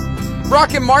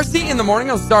 Brock and Marci in the morning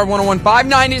on Star 101.5.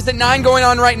 90s at 9 going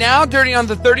on right now. Dirty on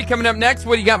the 30 coming up next.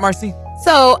 What do you got, Marci?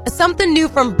 So, something new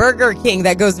from Burger King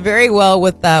that goes very well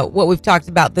with what we've talked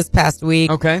about this past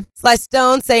week. Okay. Sly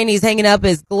Stone saying he's hanging up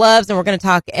his gloves, and we're going to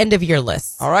talk end of year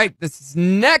lists. All right, this is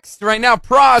next right now.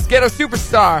 Praz, Ghetto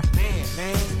Superstar.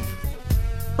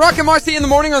 Brock and Marci in the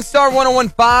morning on Star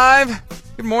 101.5.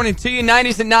 Good morning to you.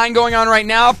 90s at 9 going on right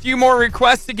now. A few more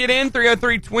requests to get in.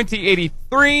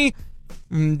 303-2083.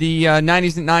 The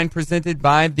 90s at 9 presented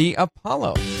by the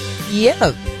Apollo.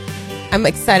 Yeah. I'm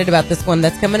excited about this one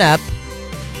that's coming up.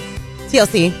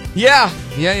 TLC. Yeah.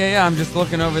 I'm just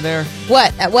looking over there.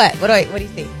 What? What do you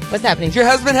see? What's happening? Did your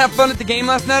husband have fun at the game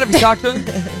last night? Have you talked to him?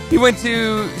 He went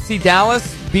to see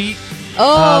Dallas beat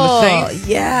the Saints.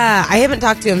 Yeah. I haven't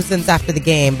talked to him since after the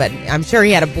game, but I'm sure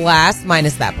he had a blast,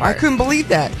 minus that part. I couldn't believe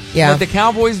that. Yeah. But the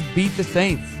Cowboys beat the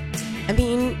Saints. I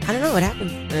mean, I don't know what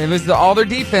happened. It was all their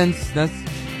defense.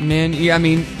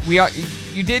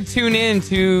 You did tune in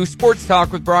to Sports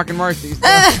Talk with Brock and Marci. So.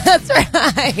 That's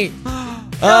right.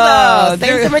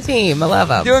 Thanks to my team. I love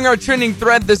them. Doing our trending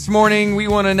thread this morning, we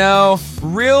want to know,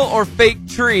 real or fake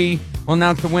tree? We'll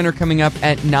announce the winner coming up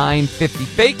at 9:50.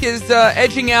 Fake is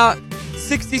edging out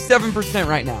 67%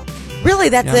 right now. Really?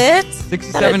 That's it?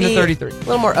 67 to 33. A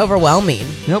little more overwhelming.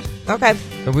 Nope. Okay.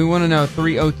 So we want to know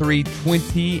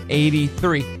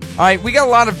 303-2083. All right, we got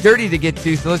a lot of dirty to get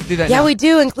to, so let's do that now. Yeah, we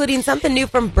do, including something new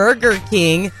from Burger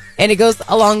King. And it goes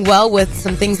along well with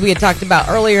some things we had talked about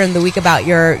earlier in the week about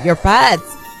your pets.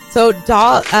 So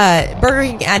Burger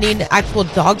King adding actual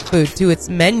dog food to its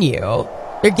menu.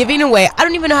 They're giving away, I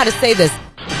don't even know how to say this,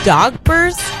 dog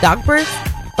bursts?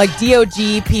 Like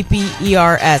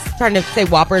DOGPPERS. Trying to say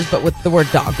Whoppers, but with the word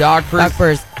dog. Dog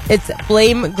bursts. It's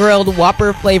flame grilled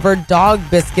Whopper flavored dog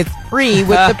biscuits free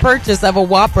with the purchase of a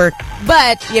Whopper.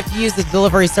 But you have to use the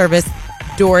delivery service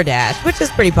DoorDash, which is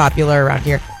pretty popular around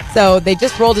here. So they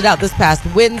just rolled it out this past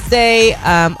Wednesday,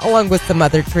 along with some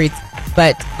other treats.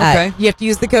 But you have to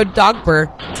use the code DOGBUR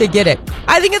to get it.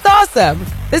 I think it's awesome.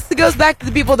 This goes back to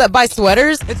the people that buy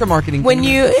sweaters. It's a marketing when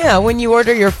thing. when you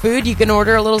order your food, you can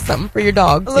order a little something for your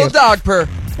dog. A little dog purr.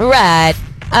 Right.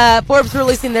 Forbes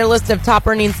releasing their list of top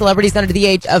earning celebrities under the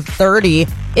age of 30.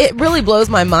 It really blows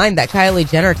my mind that Kylie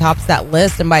Jenner tops that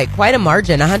list, and by quite a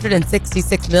margin,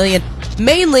 $166 million,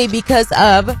 mainly because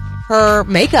of her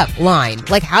makeup line.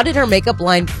 Like, how did her makeup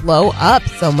line blow up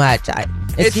so much?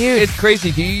 It's huge. It's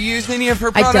crazy. Do you use any of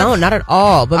her products? I don't, not at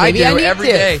all. But maybe I do need every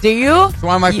to. day. Do you? That's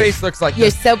why my face looks like You're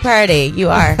this. so pretty. You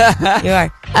are. You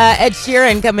are. Ed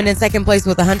Sheeran coming in second place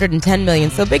with $110 million.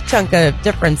 So big chunk of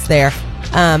difference there.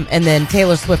 And then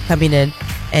Taylor Swift coming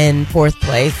in fourth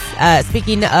place.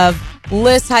 Speaking of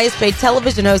list, highest paid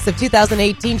television host of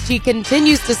 2018, she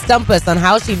continues to stump us on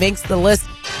how she makes the list,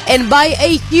 and by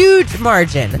a huge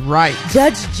margin. Right.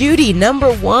 Judge Judy,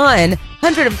 number one,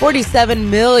 $147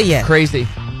 million. Crazy.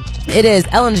 It is.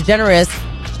 Ellen DeGeneres,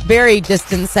 very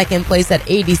distant second place at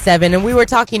 87. And we were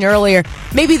talking earlier,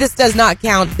 maybe this does not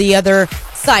count the other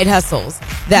side hustles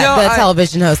that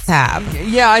television hosts have.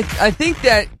 Yeah, I think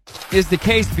that is the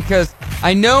case because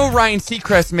I know Ryan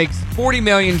Seacrest makes $40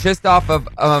 million just off of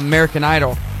American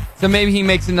Idol. So maybe he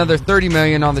makes another $30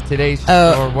 million on the Today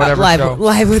Show or whatever show.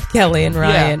 Live with Kelly and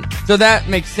Ryan. Yeah. So that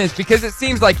makes sense because it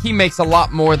seems like he makes a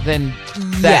lot more than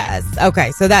that. Yes.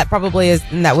 Okay. So that probably is,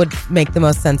 and that would make the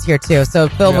most sense here too. So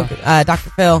Dr.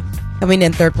 Phil coming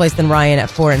in third place, then Ryan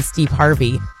at 4, and Steve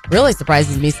Harvey really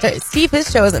surprises me. Steve, his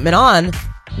show hasn't been on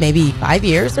maybe 5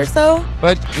 years or so,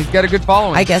 but he's got a good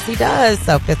following. I guess he does.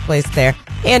 So fifth place there.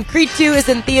 And Creed 2 is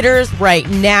in theaters right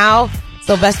now.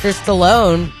 Sylvester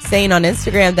Stallone saying on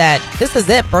Instagram that this is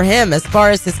it for him as far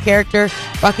as his character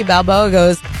Rocky Balboa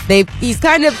goes. He's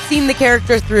kind of seen the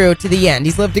character through to the end.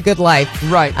 He's lived a good life.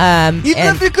 Right. He's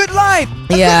lived a good life.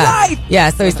 Good life.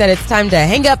 Yeah, so he said it's time to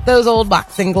hang up those old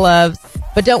boxing gloves.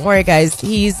 But don't worry, guys.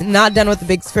 He's not done with the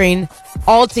big screen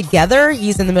altogether.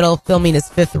 He's in the middle of filming his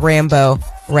 5th Rambo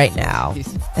right now.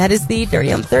 That is the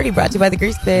Dirty on 30 brought to you by the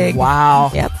Grease Pig.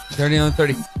 Wow. Yep. Dirty on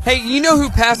 30. Hey, you know who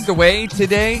passed away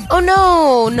today? Oh,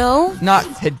 no. Not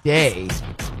today.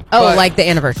 Oh, like the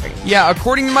anniversary. Yeah,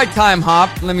 according to my Time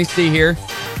Hop, let me see here.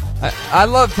 I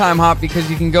love Time Hop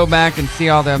because you can go back and see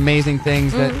all the amazing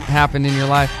things that happened in your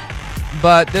life.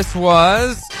 But this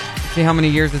was, let's see how many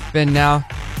years it's been now.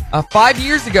 5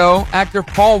 years ago, actor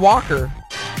Paul Walker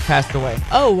passed away.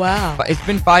 Oh, wow. But it's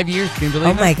been 5 years, can you believe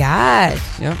it? Oh, my gosh.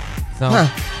 Yep. So,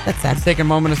 that's sad. Let's take a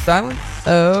moment of silence.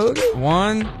 Okay.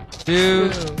 1, 2,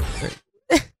 3.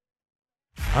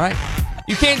 All right.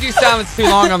 You can't do silence too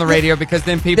long on the radio because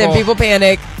then people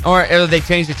panic. Or they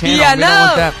change the channel. Yeah, we don't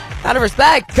want that. Out of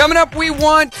respect. Coming up, we're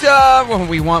going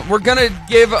to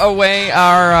give away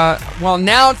our,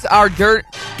 now it's our dirt.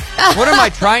 What am I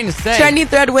trying to say? Trending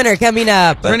thread winner coming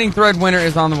up. Trending thread winner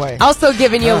is on the way. Also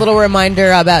giving you a little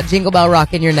reminder about Jingle Bell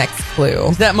Rock in your next clue.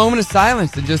 It's that moment of silence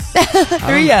that just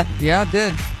threw ya. Yeah, it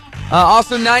did.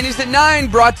 Also, 90s at 9,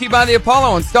 brought to you by the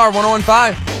Apollo on Star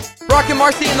 101.5. Brock and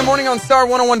Marci in the morning on Star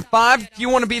 101.5. If you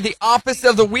want to be the office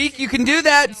of the week, you can do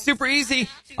that. It's super easy.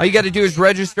 All you got to do is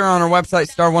register on our website,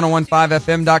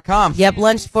 star1015fm.com. Yep,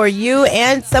 lunch for you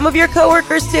and some of your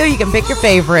coworkers, too. You can pick your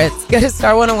favorites. Go to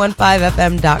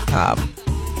star1015fm.com.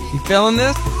 You feeling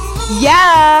this?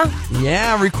 Yeah.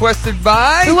 Yeah, requested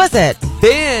by... Who was it?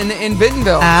 Ben in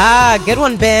Bentonville. Ah, good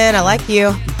one, Ben. I like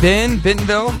you. Ben,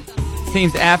 Bentonville.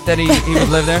 Seems apt that he would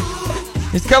live there.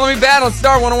 He's calling me bad on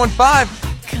Star 101.5.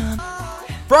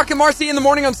 Brock and Marci in the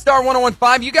morning on Star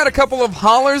 101.5. You got a couple of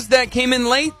hollers that came in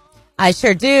late? I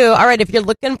sure do. All right, if you're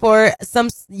looking for some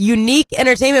unique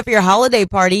entertainment for your holiday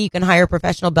party, you can hire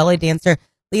professional belly dancer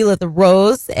Lilith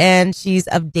Rose, and she's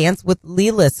of Dance with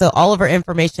Lilith. So all of her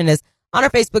information is on our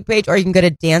Facebook page, or you can go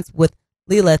to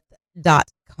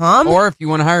dancewithlilith.com. Or if you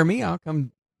want to hire me, I'll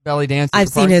come belly dance. I've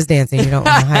seen his dancing. You don't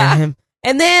want to hire him.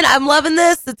 And then I'm loving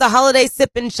this. It's a holiday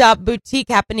sip and shop boutique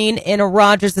happening in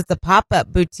Rogers. It's a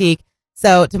pop-up boutique.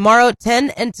 So tomorrow,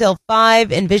 10 until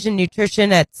 5, Envision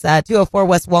Nutrition at 204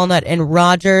 West Walnut in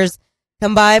Rogers.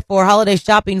 Come by for holiday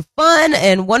shopping fun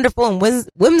and wonderful and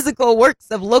whimsical works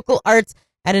of local arts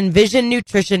at Envision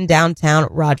Nutrition downtown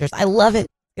Rogers. I love it.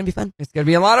 It's going to be fun. It's going to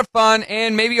be a lot of fun,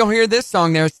 and maybe you'll hear this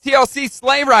song there. It's TLC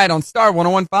Sleigh Ride on Star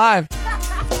 101.5.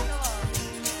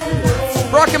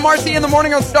 Brock and Marci in the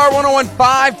morning on Star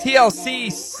 101.5.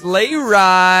 TLC Sleigh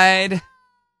Ride.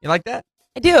 You like that?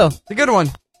 I do. It's a good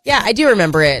one. Yeah, I do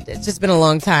remember it. It's just been a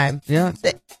long time. Yeah.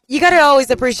 You got to always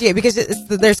appreciate, because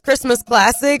there's Christmas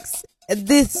classics,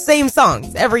 the same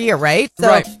songs every year, right?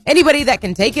 So anybody that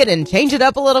can take it and change it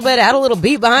up a little bit, add a little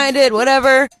beat behind it,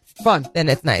 whatever. Fun. Then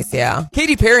it's nice, yeah.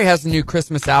 Katy Perry has a new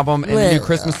Christmas album and a new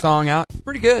Christmas song out. It's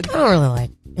pretty good. I don't really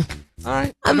like All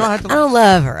right. I don't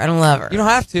love her. I don't love her. You don't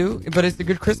have to, but it's a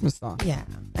good Christmas song. Yeah,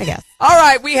 I guess. All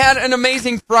right, we had an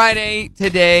amazing Friday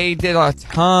today. Did a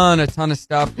ton of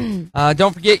stuff.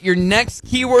 Don't forget, your next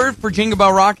keyword for Jingle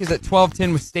Bell Rock is at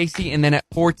 12:10 with Stacy, and then at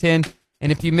 4:10.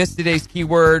 And if you missed today's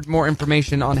keyword, more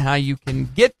information on how you can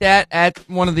get that at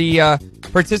one of the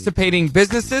participating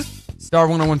businesses,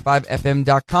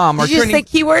 star1015fm.com. Did you just say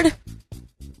keyword?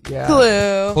 Yeah.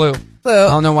 Clue. I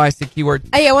don't know why I said keyword.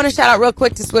 Hey, I want to shout out real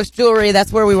quick to Swift's Jewelry.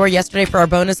 That's where we were yesterday for our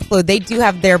bonus clue. They do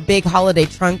have their big holiday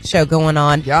trunk show going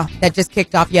on. Yeah. That just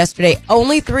kicked off yesterday.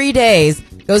 Only 3 days.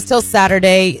 Goes till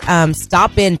Saturday.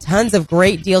 Stop in. Tons of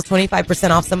great deals.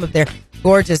 25% off some of their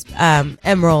gorgeous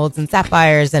emeralds and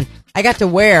sapphires. And I got to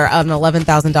wear an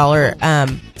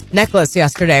 $11,000 necklace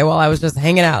yesterday while I was just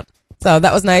hanging out. So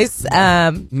that was nice.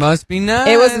 Must be nice.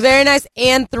 It was very nice.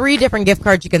 And 3 different gift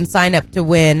cards you can sign up to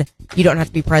win. You don't have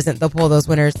to be present. They'll pull those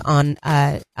winners on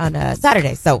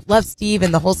Saturday. So love Steve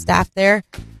and the whole staff there.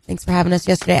 Thanks for having us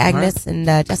yesterday, Agnes and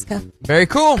Jessica. Very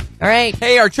cool. All right.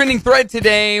 Hey, our trending thread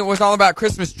today was all about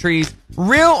Christmas trees.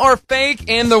 Real or fake?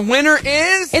 And the winner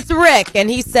is? It's Rick, and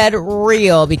he said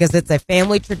real because it's a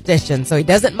family tradition, so he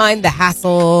doesn't mind the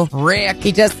hassle. Rick.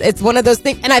 It's one of those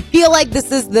things, and I feel like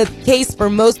this is the case for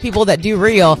most people that do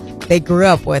real. They grew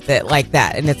up with it like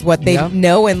that, and it's what they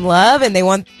know and love, and they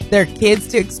want their kids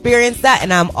to experience that,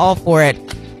 and I'm all for it.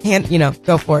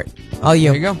 Go for it. All you.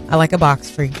 There you go. I like a box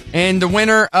tree. And the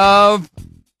winner of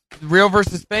real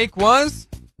versus fake was?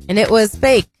 And it was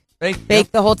fake. Fake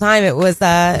yep. The whole time. It was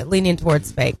leaning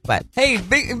towards fake. But hey,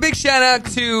 big shout out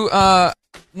to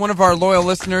one of our loyal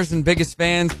listeners and biggest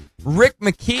fans, Rick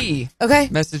McKee. Okay.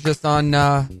 Messaged us on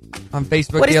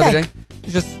Facebook What'd the he other say? day.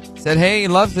 He just said, hey, he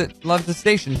loves it, loves the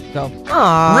station. So,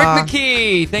 Aww. Rick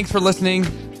McKee, thanks for listening.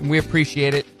 We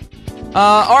appreciate it.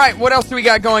 All right, what else do we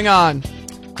got going on?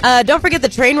 Don't forget the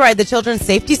train ride the Children's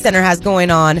Safety Center has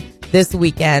going on this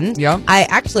weekend. Yeah. I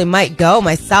actually might go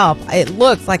myself. It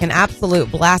looks like an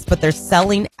absolute blast, but they're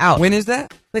selling out. When is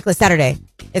that? Quickly, Saturday.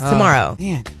 It's tomorrow.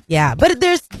 Man. Yeah, but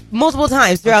there's multiple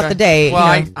times throughout the day. Well,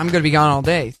 I'm going to be gone all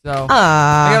day, so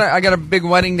I got a big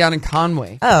wedding down in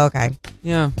Conway. Oh, okay.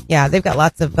 Yeah. Yeah, they've got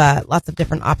lots of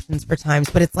different options for times,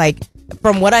 but it's like,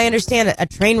 from what I understand, a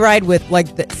train ride with like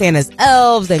Santa's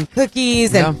elves and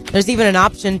cookies, and there's even an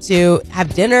option to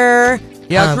have dinner.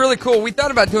 Yeah, it's really cool. We thought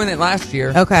about doing it last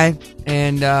year. Okay.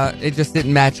 And it just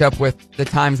didn't match up with the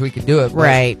times we could do it.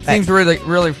 Right. It seems really,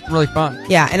 really, really fun.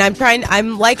 Yeah, and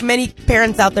I'm like many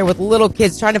parents out there with little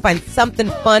kids trying to find something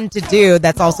fun to do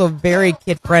that's also very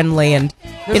kid friendly, and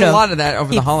There's a lot of that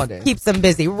over the holidays. Keeps them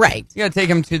busy, right? You got to take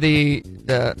them to the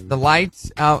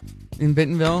lights out in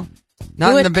Bentonville.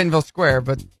 Not in the Bentonville Square,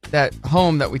 but that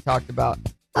home that we talked about.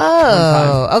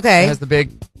 Oh, okay. It has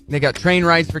they got train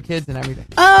rides for kids and everything.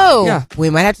 Oh, yeah. We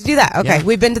might have to do that. Okay,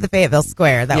 we've been to the Fayetteville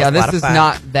Square. That was a lot of fun. This is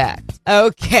not that.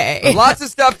 Okay. Lots of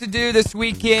stuff to do this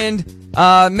weekend.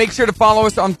 Make sure to follow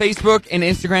us on Facebook and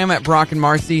Instagram at Brock and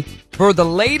Marci for the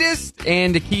latest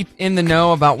and to keep in the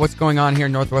know about what's going on here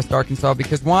in Northwest Arkansas,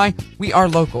 because why? We are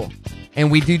local.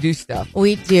 And we do stuff.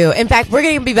 We do. In fact, we're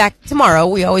going to be back tomorrow.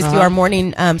 We always do our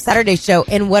morning Saturday show.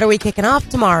 And what are we kicking off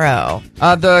tomorrow?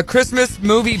 The Christmas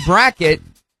movie bracket.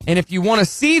 And if you want to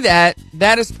see that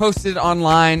is posted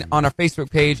online on our Facebook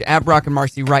page at Brock and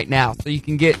Marci right now. So you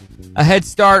can get a head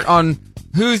start on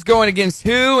who's going against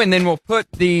who. And then we'll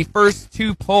put the first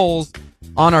 2 polls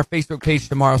on our Facebook page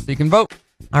tomorrow so you can vote.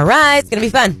 All right. It's going to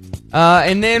be fun.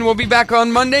 And then we'll be back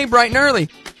on Monday bright and early.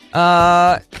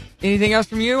 Anything else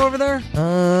from you over there?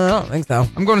 I don't think so.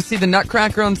 I'm going to see the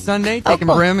Nutcracker on Sunday, taking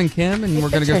Brim and Kim, and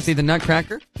we're going to go see the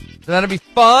Nutcracker. So that'll be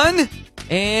fun.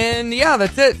 And yeah,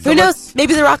 that's it. So who knows?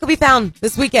 Maybe the rock will be found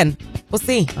this weekend. We'll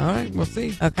see. All right, we'll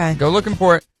see. Okay. Go looking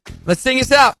for it. Let's sing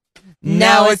us out.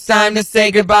 Now it's time to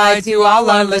say goodbye to all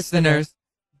our listeners.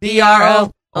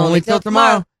 BRO, only till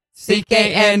tomorrow.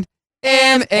 CKNMARCI.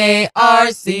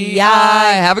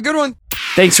 Have a good one.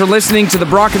 Thanks for listening to the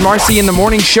Brock and Marci in the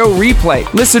Morning Show replay.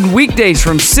 Listen weekdays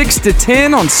from 6 to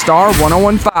 10 on Star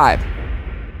 1015.